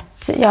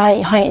jag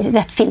är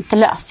rätt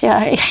filterlös. Jag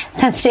har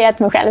censurerat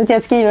mig själv.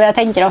 Jag skriver vad jag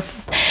tänker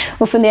oftast.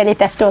 Och funderar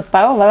lite efteråt.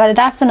 Bara, vad var det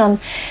där för någon?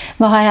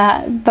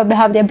 Vad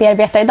behövde jag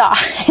bearbeta idag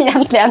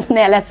egentligen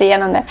när jag läser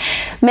igenom det?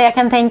 Men jag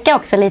kan tänka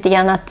också lite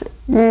grann att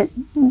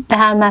det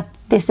här med att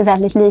det ser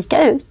väldigt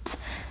lika ut.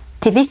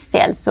 Till viss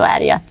del så är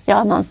det ju att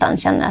jag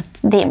någonstans känner att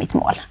det är mitt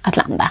mål att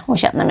landa och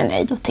känna mig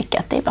nöjd och tycka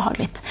att det är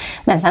behagligt.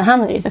 Men sen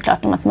handlar det ju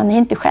såklart om att man är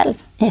inte själv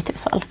i ett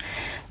hushåll.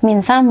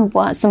 Min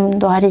sambo som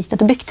då har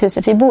ritat och byggt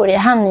huset vi bor i,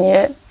 han är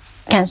ju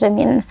kanske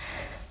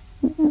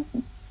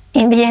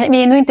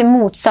vi är nog inte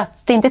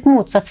motsats, det är inte ett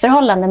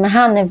motsatsförhållande, men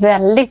han är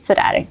väldigt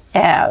sådär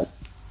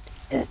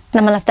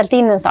när man har ställt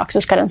in en sak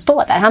så ska den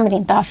stå där. Han vill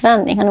inte ha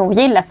förändring, han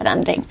ogillar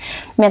förändring.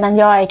 Medan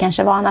jag är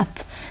kanske van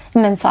att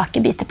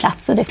saker byter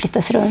plats och det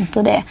flyttas runt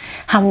och det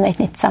hamnar i ett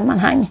nytt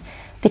sammanhang.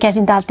 Det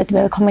kanske inte alltid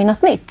behöver komma in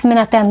något nytt, men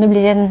att det ändå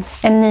blir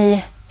en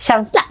ny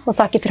känsla och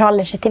saker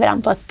förhåller sig till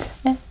varandra på ett...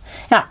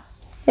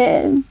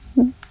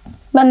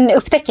 man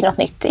upptäcker något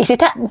nytt i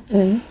sitt hem.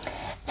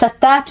 Så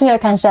att där tror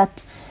jag kanske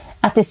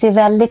att det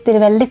är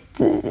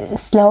väldigt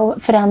slow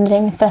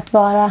förändring för att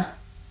vara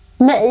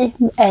mig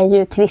är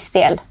ju till viss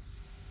del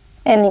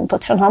en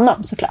input från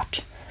honom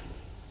såklart.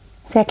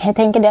 Så jag kan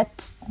tänka det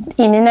att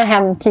i mina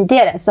hem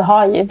tidigare så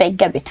har ju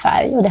väggar bytt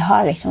färg och det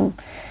har liksom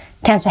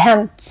kanske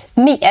hänt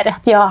mer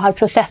att jag har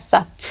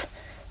processat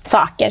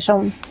saker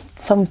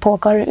som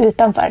pågår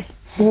utanför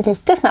i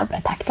lite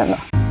snabbare takt ändå.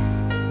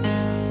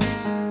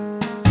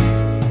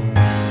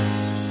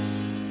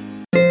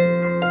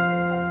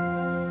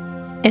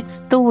 Ett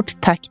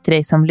stort tack till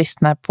dig som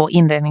lyssnar på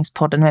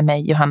Inredningspodden med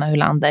mig, Johanna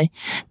Hylander.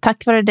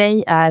 Tack vare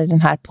dig är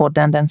den här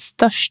podden den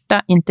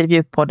största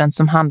intervjupodden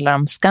som handlar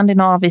om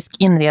skandinavisk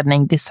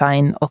inredning,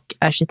 design och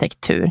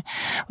arkitektur.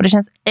 Och det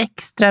känns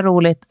extra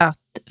roligt att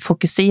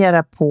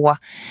fokusera på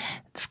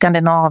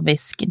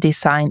skandinavisk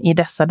design i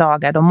dessa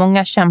dagar då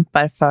många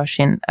kämpar för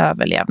sin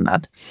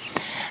överlevnad.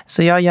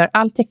 Så jag gör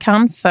allt jag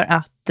kan för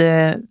att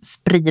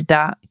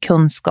sprida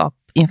kunskap,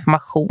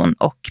 information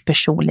och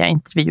personliga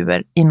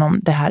intervjuer inom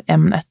det här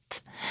ämnet.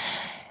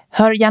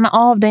 Hör gärna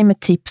av dig med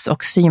tips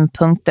och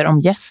synpunkter om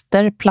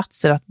gäster,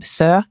 platser att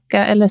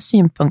besöka eller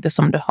synpunkter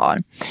som du har.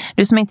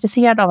 Du som är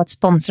intresserad av att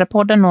sponsra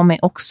podden når mig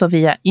också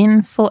via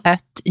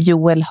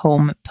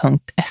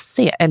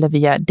info@joelhome.se eller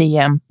via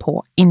DM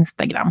på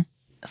Instagram.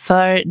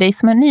 För dig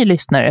som är ny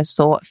lyssnare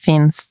så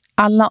finns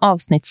alla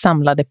avsnitt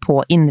samlade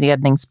på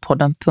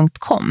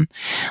inredningspodden.com.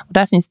 Och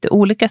där finns det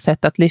olika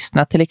sätt att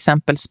lyssna, till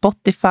exempel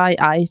Spotify,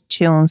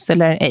 iTunes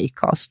eller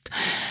Acast.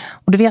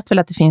 Och du vet väl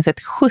att det finns ett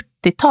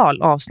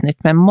 70-tal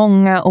avsnitt med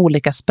många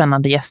olika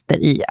spännande gäster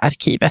i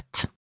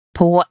arkivet.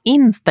 På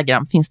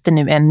Instagram finns det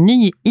nu en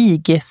ny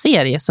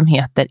IG-serie som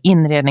heter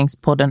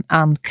Inredningspodden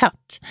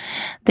Uncut.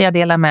 Där jag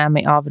delar med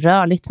mig av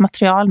rörligt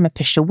material med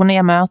personer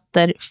jag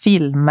möter,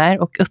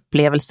 filmer och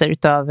upplevelser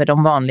utöver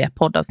de vanliga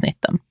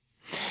poddavsnitten.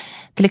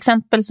 Till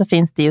exempel så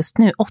finns det just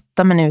nu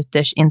 8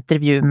 minuters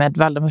intervju med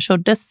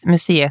Valdemarsuddes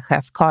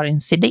museichef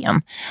Karin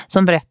Sidén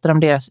som berättar om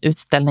deras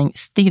utställning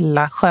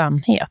Stilla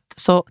skönhet.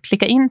 Så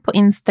klicka in på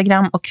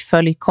Instagram och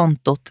följ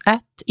kontot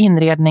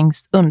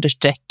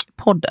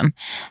 @inrednings_podden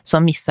så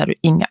missar du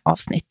inga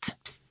avsnitt.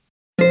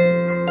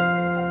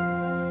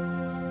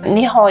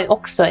 Ni har ju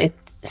också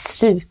ett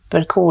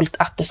supercoolt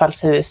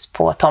attefallshus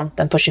på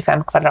tomten på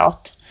 25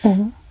 kvadrat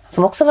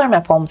som också var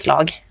med på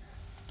omslag.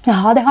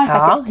 Ja, det har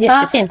jag faktiskt.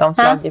 Jättefint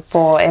omslag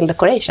på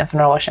L-Decoration för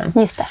några år sedan.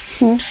 Just det.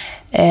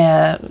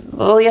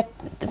 Och jag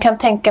kan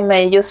tänka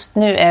mig, just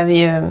nu är vi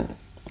ju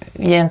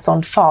i en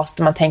sån fas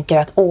där man tänker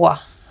att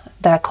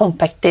det här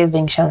compact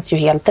living känns ju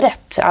helt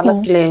rätt. Alla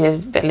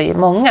eller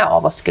många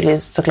av oss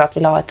skulle såklart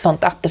vilja ha ett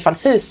sånt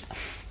attefallshus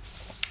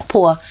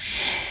på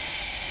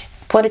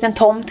en liten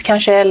tomt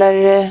kanske,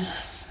 eller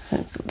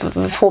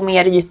få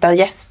mer yta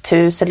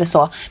gästhus eller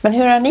så. Men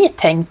hur har ni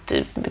tänkt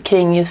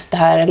kring just det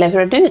här, eller hur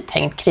har du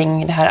tänkt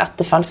kring det här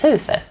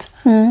attefallshuset?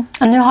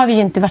 Och nu har vi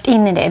ju inte varit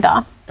in i det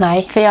idag.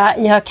 Nej. För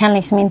jag kan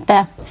liksom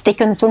inte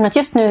sticka under stolen att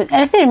just nu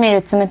ser det mer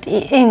ut som ett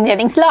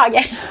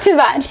inredningslager,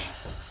 tyvärr.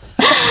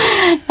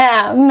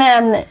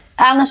 Men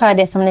annars har jag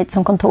det som lite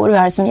som kontor, vi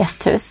har det som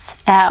gästhus.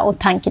 Och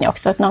tanken är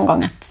också att någon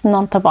gång att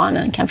någon av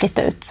barnen kan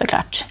flytta ut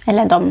såklart.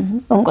 Eller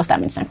de umgås där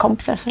med sina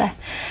kompisar och sådär.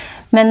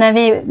 Men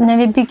när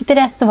vi byggde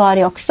det så var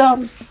det också,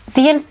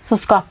 dels så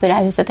skapade det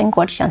här huset en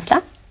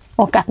gårdskänsla.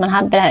 Och att man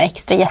hade det här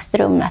extra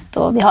gästrummet,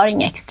 och vi har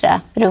inga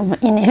extra rum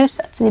inne i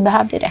huset så vi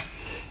behövde det.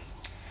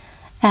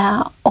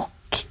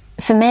 Och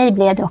för mig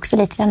blev det också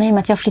lite grann, i och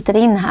med att jag flyttade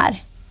in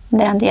här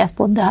där Andreas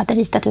bodde och hade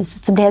ritat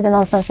huset, så blev det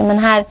någonstans, men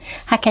här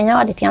kan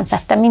jag lite grann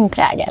sätta min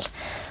prägel.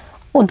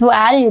 Och då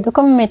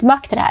kommer man ju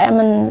tillbaka till det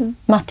här,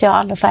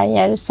 material och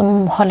färger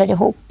som håller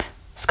ihop,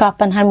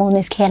 skapa en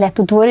harmonisk helhet,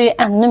 och då är det ju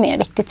ännu mer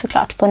viktigt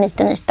såklart på en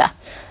liten yta.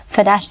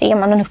 För där ser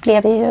man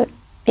upplever ju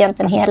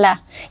egentligen hela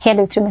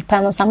utrymmet på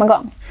en och samma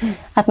gång.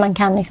 Att man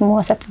kan liksom,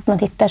 oavsett vart man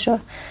tittar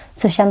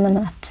så känner man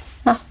att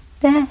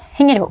det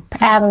hänger ihop.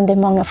 Även om det är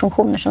många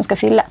funktioner som ska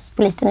fyllas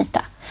på liten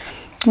yta.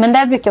 Men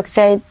där brukar jag också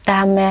säga det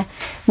här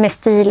med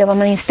stil och vad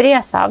man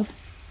inspireras av.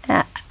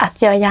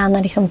 Att jag gärna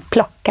liksom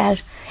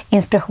plockar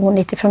inspiration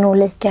lite från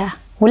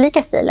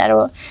olika stilar.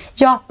 Och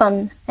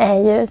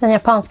den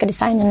japanska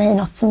designen är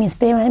något som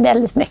inspirerar mig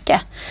väldigt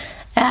mycket.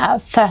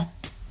 För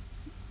att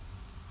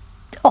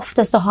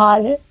ofta så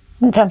har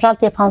framförallt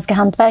det japanska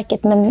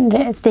hantverket,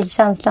 men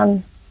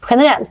stilkänslan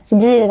generellt, så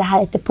blir det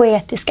här lite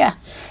poetiska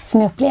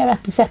som jag upplever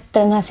att det sätter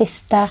den här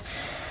sista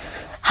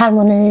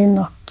harmonin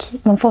och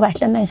man får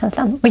verkligen den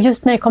känslan. Och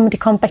just när det kommer till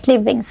compact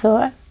living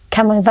så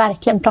kan man ju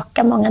verkligen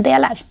plocka många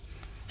delar.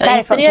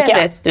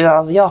 Inspirerades du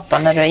av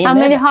Japan när du är inne? Ja,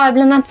 men vi har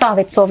bland annat så har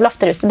vi ett sovloft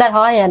där ute. Där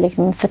har jag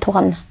liksom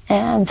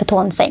en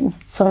futonsäng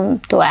som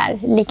då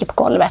ligger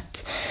på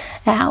golvet.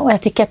 Och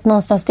jag tycker att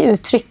någonstans det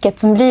uttrycket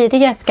som blir det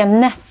ganska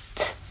nätt.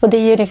 Och det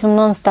är ju liksom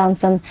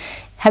någonstans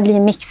här blir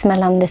en mix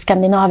mellan det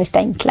skandinaviskt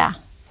enkla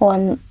och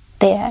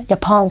det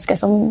japanska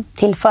som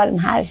tillför den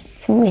här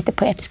liksom lite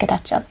poetiska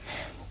touchen.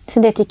 Så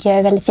det tycker jag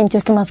är väldigt fint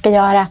just om man ska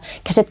göra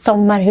kanske ett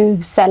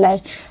sommarhus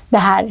eller det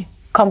här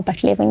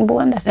compact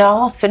living-boendet.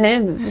 Ja, för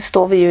nu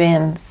står vi ju i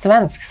en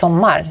svensk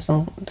sommar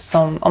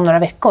som om några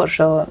veckor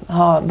så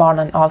har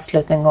barnen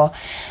avslutning, och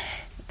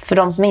för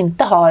de som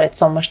inte har ett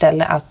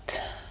sommarställe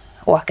att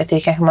åka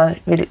till kanske man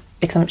vill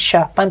liksom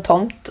köpa en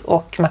tomt,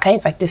 och man kan ju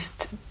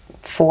faktiskt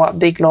få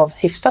bygglov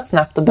hyfsat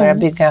snabbt och börja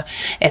bygga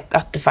ett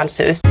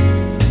attefallshus.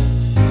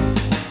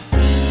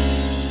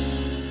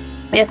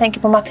 Jag tänker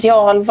på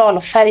materialval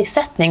och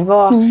färgsättning.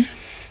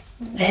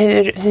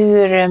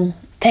 Hur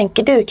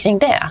tänker du kring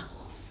det?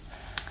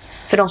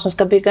 För de som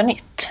ska bygga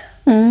nytt?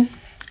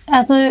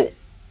 Alltså,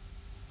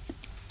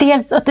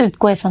 dels att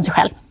utgå ifrån sig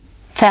själv.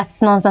 För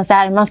att någonstans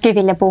man ska ju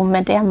vilja bo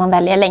med det man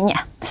väljer länge.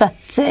 Så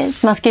att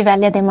man ska ju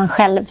välja det man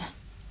själv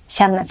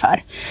känner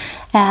för.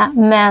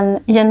 Men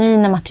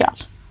genuina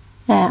material.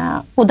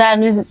 Och där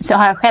nu så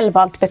har jag själv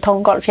valt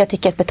betonggolv, för jag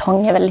tycker att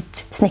betong är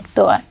väldigt snyggt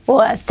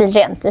och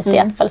stilrent ute i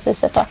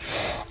attefallshuset.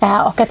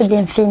 Och att det blir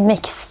en fin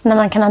mix när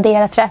man kan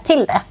addera trä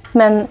till det.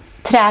 Men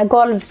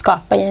trägolv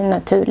skapar ju en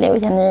naturlig och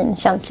genuin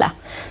känsla.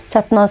 Så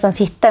att någonstans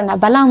hitta den här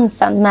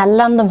balansen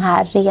mellan de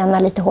här rena,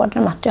 lite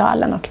hårdare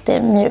materialen och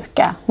det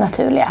mjuka,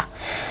 naturliga.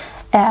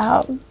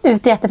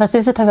 Ute i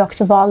attefallshuset har vi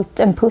också valt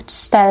en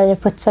puts där det är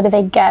putsade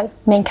väggar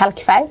med en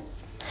kalkfärg.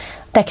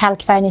 Där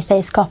kalkfärgen i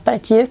sig skapar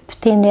ett djup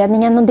till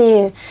inredningen. Och det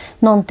är ju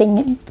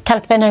någonting,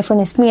 kalkfärgen har ju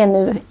funnits med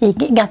nu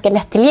ganska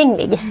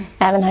lättillgänglig.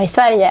 Även här i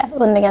Sverige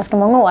under ganska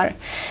många år.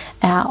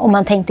 Och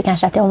man tänkte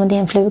kanske att men det är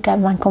en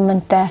fluga,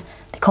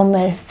 det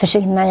kommer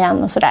försvinna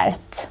igen och sådär.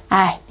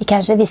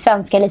 Vi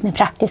svenskar är lite mer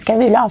praktiska,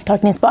 vi vill ha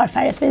avtorkningsbar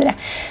färg och så vidare.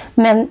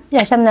 Men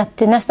jag känner att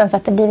det nästan så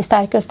att det blir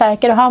starkare och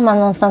starkare. Och har man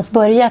någonstans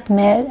börjat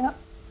med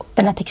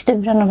den här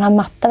texturen, de här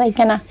matta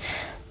väggarna,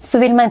 så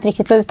vill man inte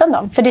riktigt vara utan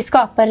dem. För det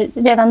skapar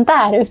redan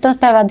där, utan att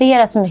behöva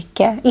addera så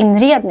mycket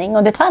inredning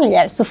och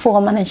detaljer, så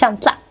får man en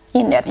känsla i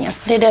inredningen.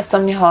 Det är det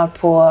som ni har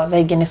på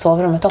väggen i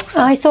sovrummet också?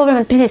 Ja, i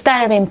sovrummet, precis. Där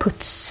är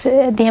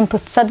det det är en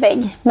putsad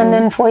vägg. Men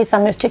den får ju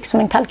samma uttryck som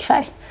en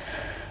kalkfärg.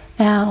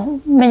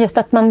 Men just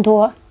att man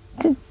då,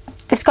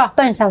 det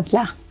skapar en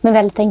känsla med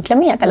väldigt enkla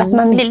medel. Att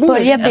man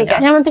börjar bygga.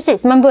 Ja, men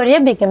precis. Man börjar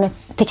bygga med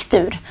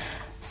textur.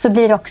 Så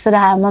blir det också det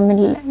här, man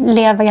vill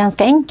leva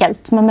ganska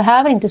enkelt. Man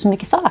behöver inte så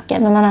mycket saker,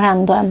 men man har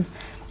ändå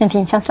en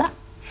fin känsla.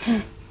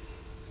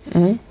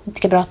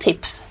 Vilka bra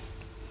tips.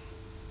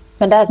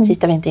 Men där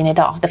tittar vi inte in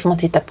idag. Där får man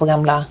titta på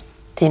gamla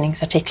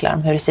tidningsartiklar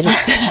om hur det ser ut.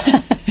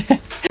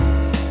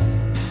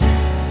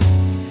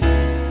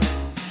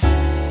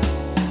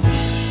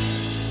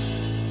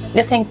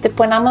 Jag tänkte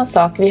på en annan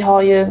sak.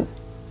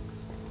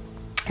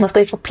 Man ska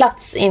ju få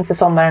plats inför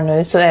sommaren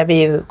nu, så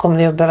kommer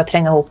vi att behöva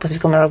tränga ihop oss. Vi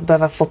kommer att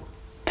behöva få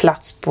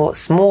plats på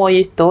små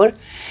ytor.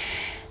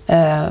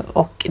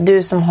 Och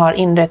du som har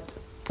inrett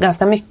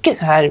ganska mycket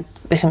så här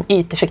liksom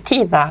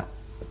yteffektiva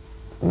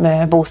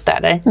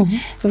bostäder.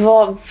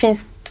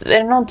 Är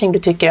det någonting du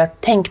tycker att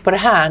tänk på det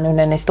här nu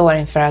när ni står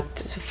inför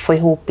att få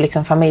ihop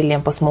liksom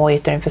familjen på små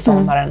ytor inför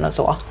sommaren och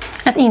så?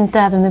 Att inte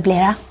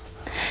övermöblera.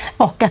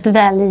 Och att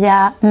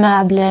välja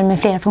möbler med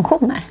flera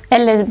funktioner.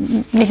 Eller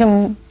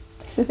liksom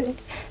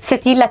se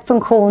till att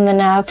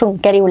funktionerna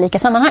funkar i olika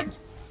sammanhang.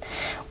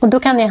 Och då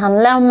kan det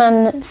handla om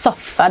en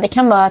soffa. Det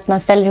kan vara att man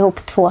ställer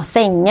ihop 2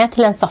 sängar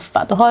till en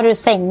soffa. Då har du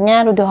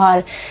sängar och du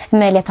har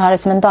möjlighet att ha det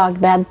som en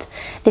dagbädd.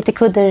 Lite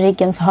kuddar i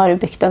ryggen, så har du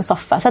byggt en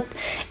soffa. Så att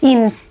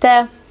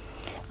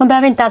man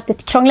behöver inte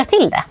alltid krångla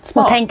till det.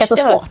 Smart. Och tänka så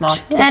svårt.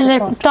 Smart.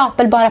 Eller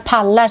stapelbara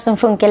pallar som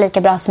funkar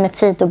lika bra som ett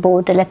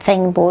sidobord eller ett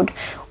sängbord.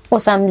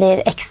 Och sen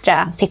blir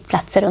extra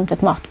sittplatser runt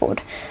ett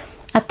matbord.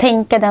 Att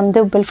tänka den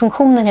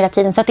dubbelfunktionen hela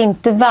tiden, så att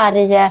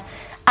inte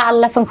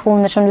alla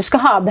funktioner som du ska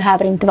ha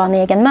behöver inte vara en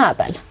egen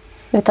möbel.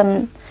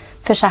 Utan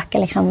försöka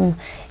liksom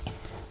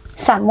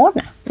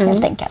samordna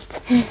helt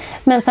enkelt.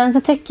 Men sen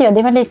så tycker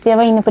jag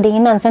var inne på det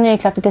innan, sen är det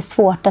klart att det är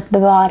svårt att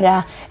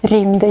bevara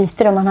rymd och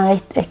ytor om man har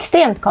ett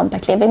extremt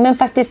compact living. Men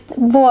faktiskt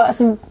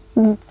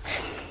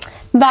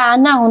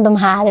värna om de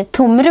här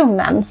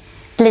tomrummen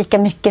lika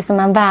mycket som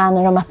man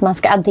värnar om att man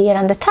ska addera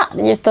en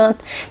detalj. Utan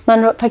att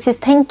man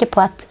faktiskt tänker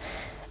på att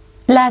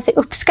lära sig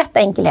uppskatta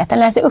enkelheten.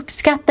 Lära sig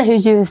uppskatta hur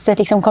ljuset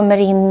liksom kommer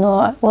in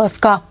och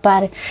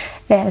skapar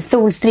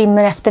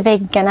solstrimmer efter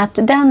väggarna. Att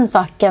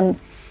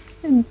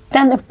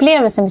den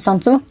upplevelsen är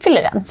sånt som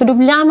uppfyller den. För då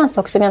lär man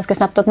sig också ganska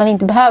snabbt att man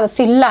inte behöver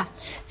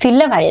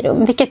fylla varje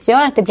rum. Vilket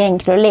gör att det blir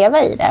enklare att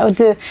leva i det.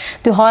 Och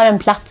du har en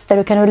plats där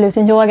du kan rulla ut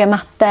en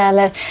yogamatta.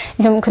 Eller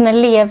liksom kunna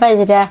leva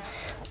i det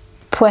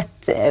på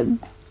ett,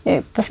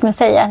 vad ska man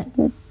säga,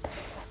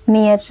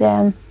 mer...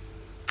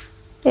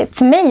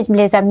 För mig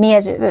blir det så här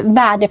mer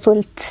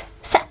värdefullt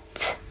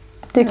sätt.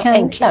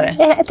 Enklare.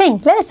 Ett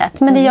enklare sätt.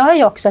 Men det gör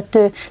ju också att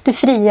du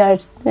frigör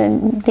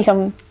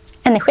liksom,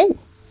 energi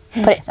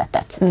på det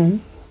sättet.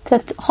 Så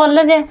att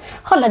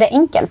hålla det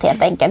enkelt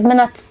helt enkelt. Men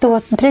att då,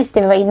 precis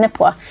det vi var inne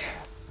på,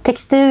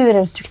 texturer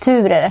och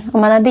strukturer,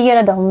 om man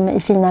adderar dem i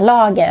fina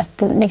lager,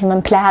 att liksom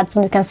en pläd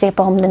som du kan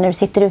svepa om det när du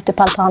sitter ute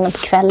på altanen på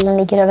kvällen,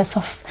 ligger över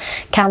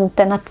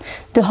soffkanten, att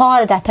du har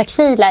det där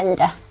taxila i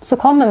det, så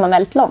kommer man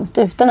väldigt långt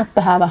utan att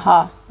behöva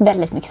ha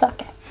väldigt mycket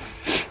saker.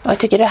 Och jag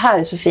tycker det här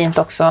är så fint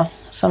också,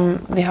 som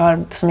jag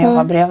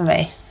har bredvid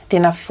mig,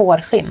 dina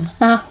fårskinn.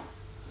 Ja,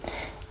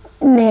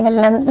 det är väl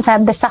en så här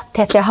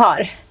besatthet jag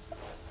har,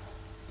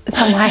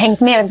 som har hängt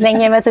med väldigt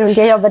länge. Men så roligt.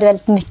 Jag jobbade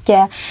väldigt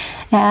mycket,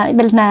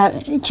 väldigt nära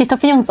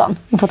Kristoffer Jonsson,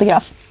 en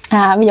fotograf.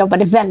 Vi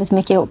jobbade väldigt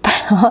mycket ihop.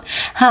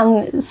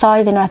 Han sa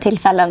ju vid några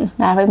tillfällen,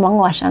 det här var ju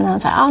många år sedan, han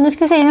sa, nu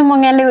ska vi se hur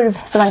många lurv,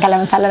 som han kallar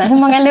med fällorna, hur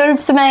många lurv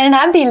som är i den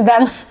här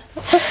bilden.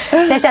 Så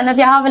jag känner att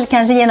jag har väl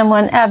kanske genom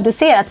åren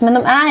överdoserat, men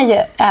de är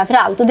ju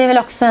överallt. Och det är väl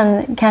också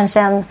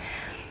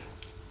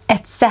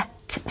ett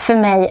sätt för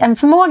mig, en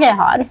förmåga jag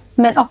har,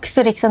 men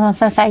också liksom en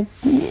sån här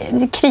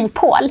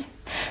kryphål.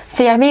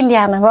 För jag vill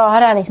gärna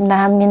vara liksom det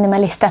här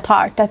minimalist at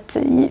heart, att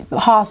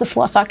ha så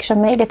få saker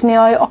som möjligt. Men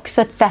jag har ju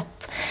också ett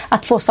sätt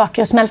att få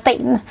saker att smälta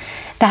in.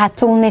 Det här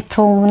ton i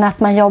ton, att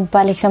man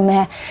jobbar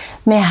liksom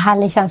med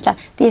härlig känsla.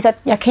 Det är så att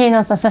jag kan ju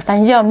någonstans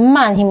nästan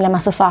gömma en himla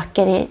massa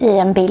saker i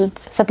en bild,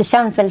 så att det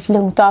känns väldigt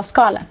lugnt och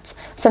avskalat.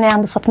 Sen har jag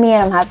ändå fått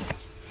med de här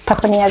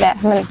passionerade,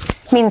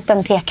 minst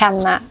en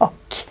tekanna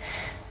och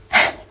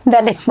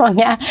väldigt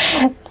många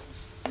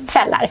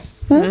fällar.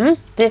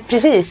 Det är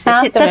precis,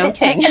 jag tittar mig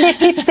omkring. Det är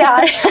tips jag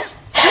har.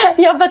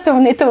 Jobba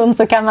ton i ton,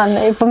 så kan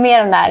man få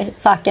med de där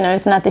sakerna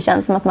utan att det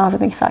känns som att man har för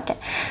mycket saker.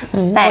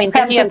 Nej,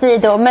 skämt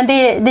åsido, men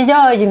det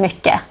gör ju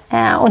mycket.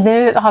 Och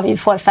nu har vi ju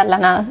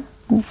fårfällarna,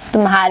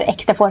 de här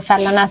extra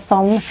fårfällarna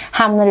som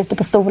hamnar ute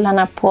på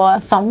stolarna på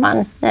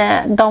sommaren.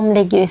 De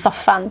ligger ju i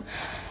soffan,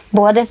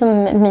 både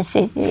som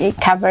mysig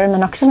cover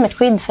men också som ett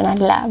skydd för den här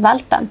lilla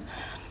valpen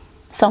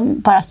som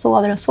bara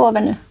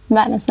sover nu,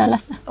 världens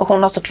snällaste. Och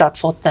hon har såklart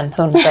fått en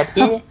hundbädd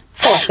i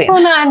fårskinn.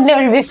 Hon har en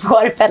lurvig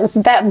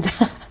fårpälsbädd.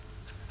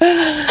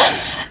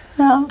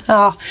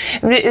 Ja.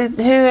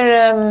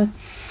 Hur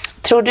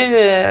tror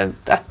du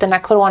att den här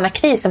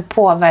coronakrisen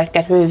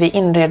påverkar hur vi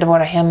inreder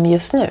våra hem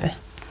just nu?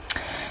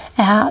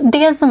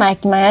 Dels så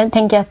märker man, jag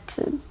tänker att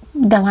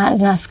den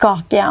här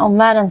skakiga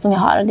omvärlden som vi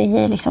har, det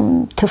är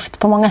liksom tufft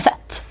på många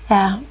sätt.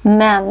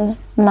 Men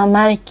man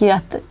märker ju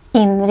att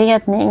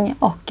inredning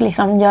och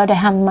liksom gör det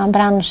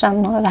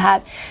hemma-branschen och det här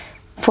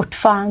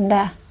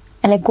fortfarande,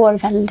 eller går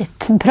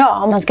väldigt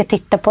bra om man ska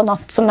titta på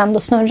något som ändå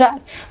snurrar.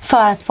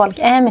 För att folk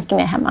är mycket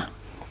mer hemma.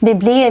 Vi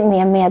blir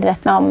mer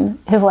medvetna om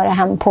hur våra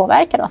hem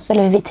påverkar oss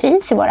eller hur vi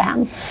trivs i våra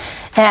hem.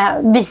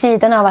 Vid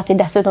sidan av att vi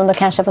dessutom då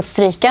kanske fått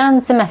stryka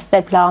en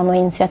semesterplan och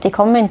inser att vi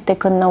kommer inte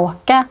kunna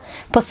åka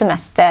på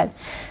semester.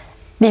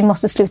 Vi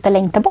måste sluta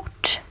längta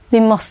bort. Vi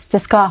måste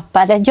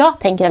skapa, jag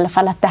tänker i alla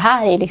fall att det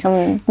här är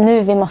liksom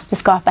nu vi måste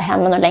skapa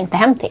hemmen och längta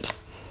hem till.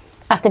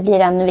 Att det blir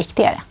ännu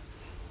viktigare.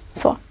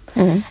 Så.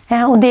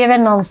 Och det är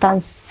väl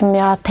någonstans som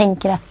jag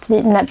tänker att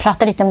vi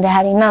pratade lite om det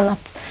här innan,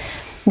 att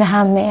det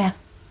här med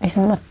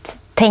liksom att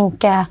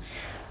tänka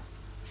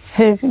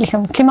hur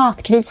liksom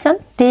klimatkrisen,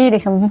 det är ju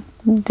liksom,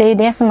 det är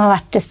det som har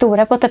varit det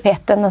stora på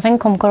tapeten, och sen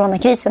kom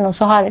coronakrisen och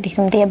så har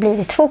liksom det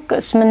blivit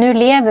fokus. Men nu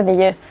lever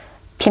vi ju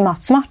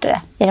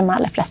klimatsmartare i de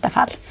allra flesta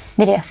fall.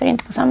 Vi reser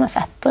inte på samma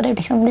sätt och det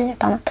liksom blir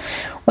ett annat.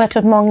 Och jag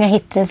tror att många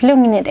hittar ett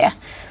lugn i det.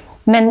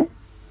 Men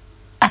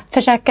att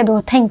försöka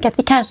då tänka att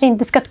vi kanske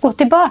inte ska gå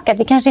tillbaka, att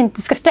vi kanske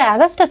inte ska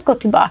sträva efter att gå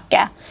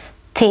tillbaka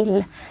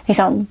till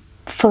liksom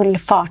full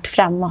fart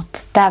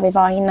framåt där vi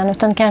var innan,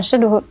 utan kanske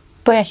då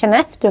börja känna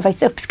efter och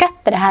faktiskt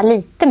uppskatta det här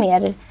lite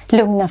mer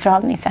lugna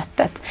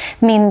förhållningssättet.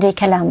 Mindre i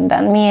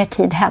kalendern, mer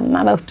tid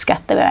hemma, vad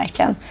uppskattar vi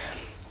verkligen?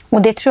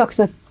 Och det tror jag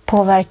också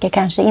påverkar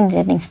kanske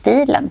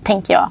inredningsstilen,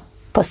 tänker jag,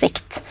 på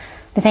sikt.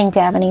 Det tänkte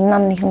jag även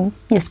innan liksom,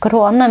 just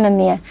corona,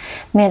 men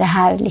med det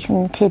här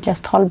liksom,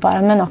 tidlöst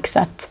hållbara, men också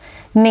att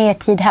mer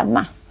tid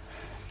hemma.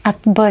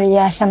 Att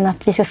börja känna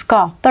att vi ska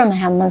skapa de här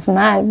hemmen som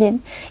är,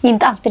 vi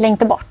inte alltid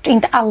längtar bort.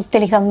 Inte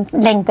alltid liksom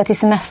längta till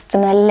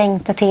semestern eller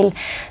längta till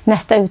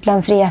nästa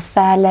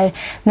utlandsresa eller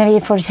när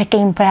vi får checka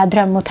in på det här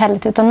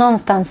drömhotellet. Utan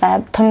någonstans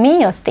här, ta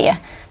med oss det.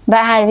 Vad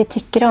är det vi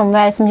tycker om?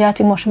 Vad är det som gör att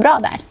vi mår så bra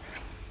där?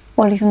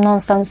 Och liksom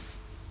någonstans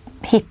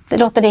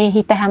låta det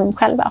hitta hem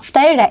själva. Ofta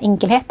är det där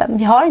enkelheten.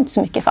 Vi har inte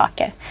så mycket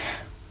saker.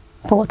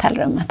 på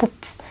hotellrummet.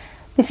 Att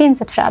det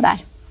finns ett frö där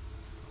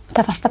att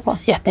ta fasta på.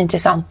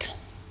 Jätteintressant.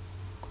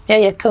 Jag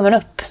ger tummen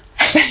upp.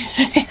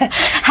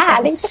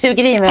 Härligt.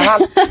 Suger i mig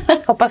allt.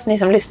 Hoppas ni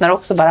som lyssnar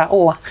också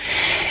bara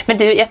Men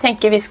du, jag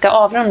tänker vi ska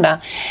avrunda.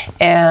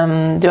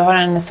 Du har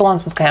en son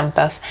som ska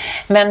hämtas.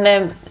 Men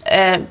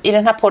i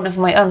den här podden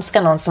får man ju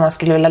önska någon som man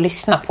skulle vilja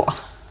lyssna på.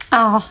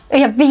 Ja,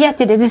 jag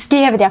vet ju det. Du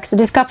skrev det också.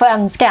 Du ska få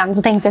önska en.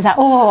 Så tänkte jag så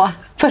här,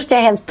 först är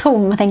jag helt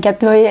tom. Jag tänker att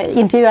du har ju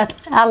intervjuat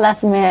alla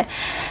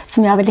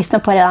som jag vill lyssna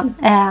på redan.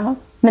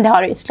 Men det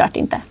har du ju såklart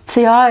inte.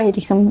 Så jag har ju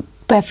liksom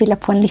börjat fylla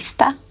på en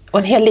lista. Och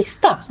en hel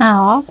lista?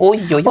 Ja.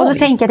 Oj. Och då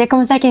tänker jag att jag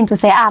kommer säkert inte att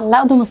säga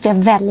alla. Och då måste jag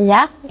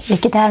välja,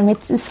 vilket är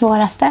mitt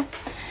svåraste.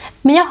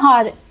 Men jag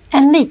har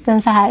en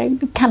liten så här,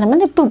 kallar man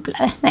det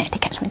bubblare? Nej, det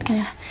kanske man inte kan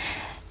göra.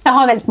 Jag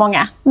har väldigt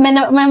många. Men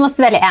om jag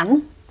måste välja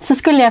en, så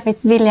skulle jag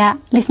faktiskt vilja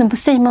lyssna på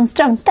Simon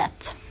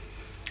Strömstedt.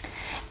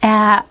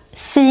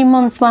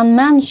 Simons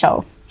One Man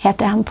Show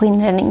heter han på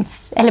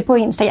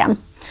Instagram.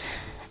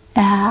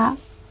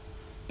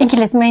 En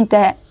kille som jag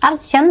inte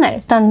alls känner,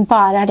 utan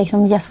bara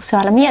liksom via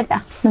sociala medier.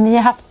 Men vi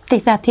har haft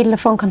liksom till och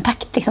från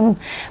kontakt, liksom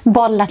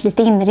bollat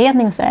lite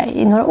inredning och sådär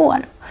i några år.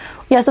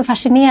 Och jag är så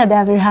fascinerad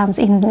över hur hans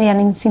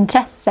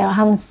inredningsintresse och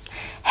hans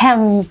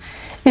hem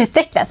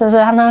utvecklas. Alltså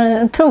han har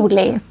en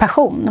otrolig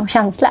passion och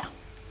känsla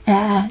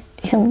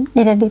liksom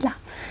i det lilla.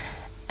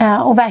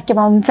 Och verkar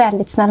vara en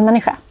väldigt snäll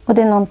människa. Och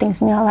det är någonting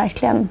som jag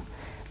verkligen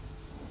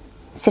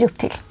ser upp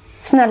till.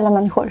 Snälla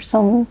människor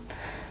som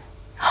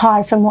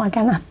har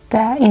förmågan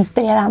att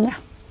inspirera andra.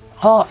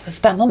 Ja,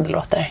 spännande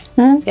låter.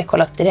 Ska jag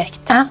kolla upp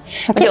direkt. Ja,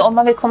 Men du, om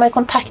man vill komma i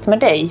kontakt med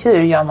dig,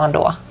 hur gör man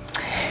då?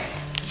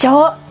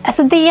 Ja,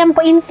 alltså DM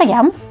på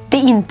Instagram, det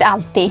är inte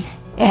alltid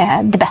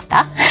det bästa.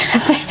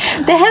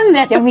 Det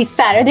händer att jag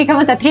missar. Och det kan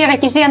vara så här 3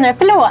 veckor senare.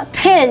 Förlåt,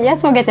 hej, jag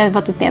såg att jag hade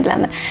fått ett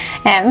meddelande.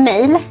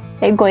 Mail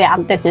går ju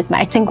alldeles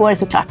utmärkt. Sen går det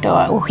såklart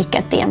att skicka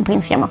ett DM på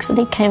Instagram också.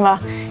 Det kan ju vara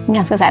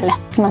ganska så här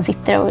lätt. Man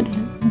sitter och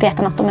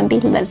vet något om en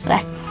bild eller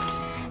sådär.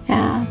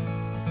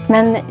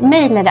 Men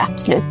mail är det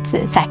absolut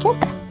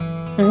säkraste.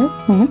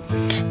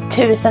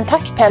 Tusen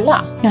tack,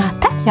 Pella. Ja,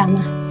 tack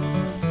Johanna.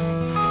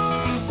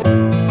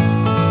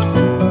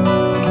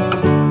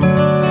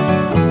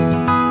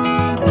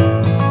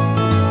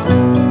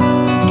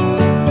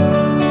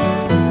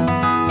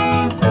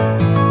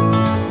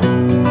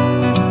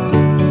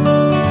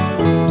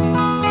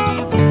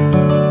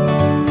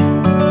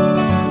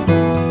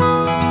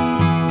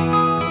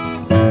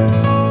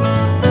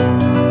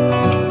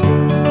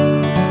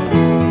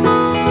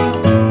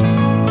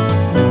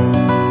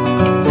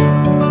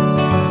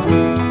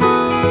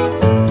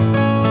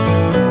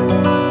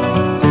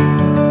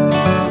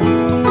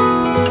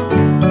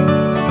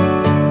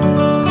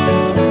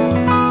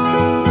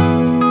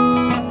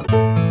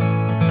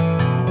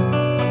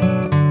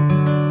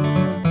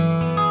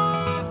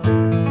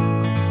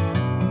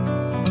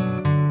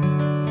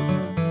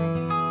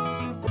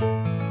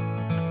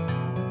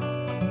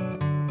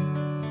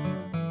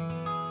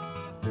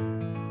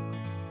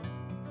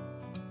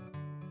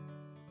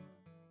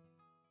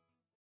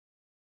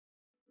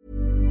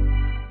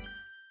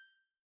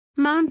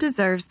 Mom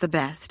deserves the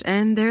best,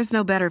 and there's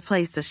no better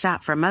place to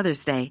shop for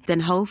Mother's Day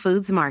than Whole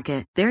Foods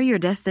Market. They're your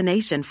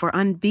destination for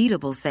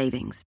unbeatable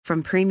savings,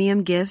 from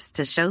premium gifts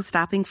to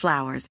show-stopping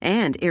flowers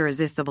and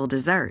irresistible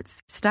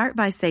desserts. Start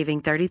by saving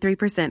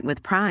 33%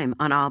 with Prime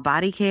on all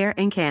body care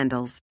and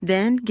candles.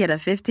 Then get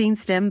a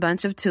 15-stem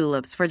bunch of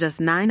tulips for just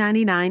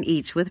 $9.99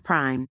 each with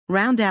Prime.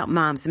 Round out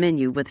Mom's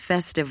menu with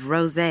festive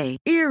rosé,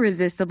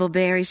 irresistible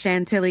berry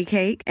chantilly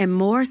cake, and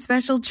more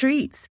special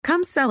treats.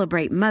 Come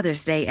celebrate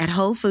Mother's Day at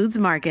Whole Foods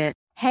Market.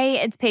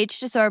 Hey, it's Paige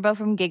DeSorbo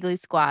from Giggly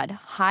Squad.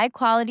 High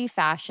quality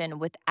fashion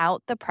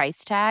without the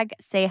price tag.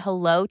 Say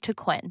hello to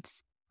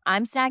Quince.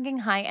 I'm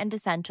snagging high-end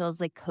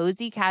essentials like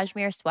cozy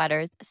cashmere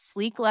sweaters,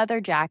 sleek leather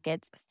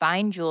jackets,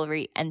 fine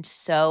jewelry, and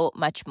so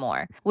much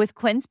more. With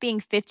Quince being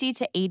 50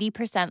 to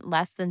 80%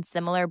 less than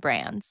similar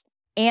brands.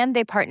 And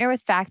they partner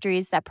with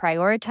factories that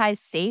prioritize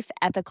safe,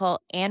 ethical,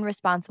 and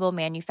responsible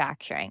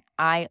manufacturing.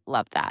 I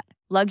love that.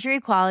 Luxury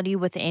quality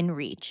within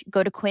reach.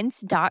 Go to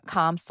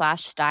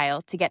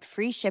quince.com/style to get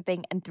free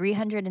shipping and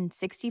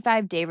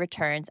 365-day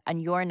returns on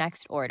your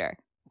next order.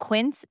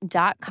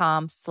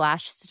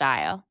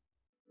 Quince.com/style.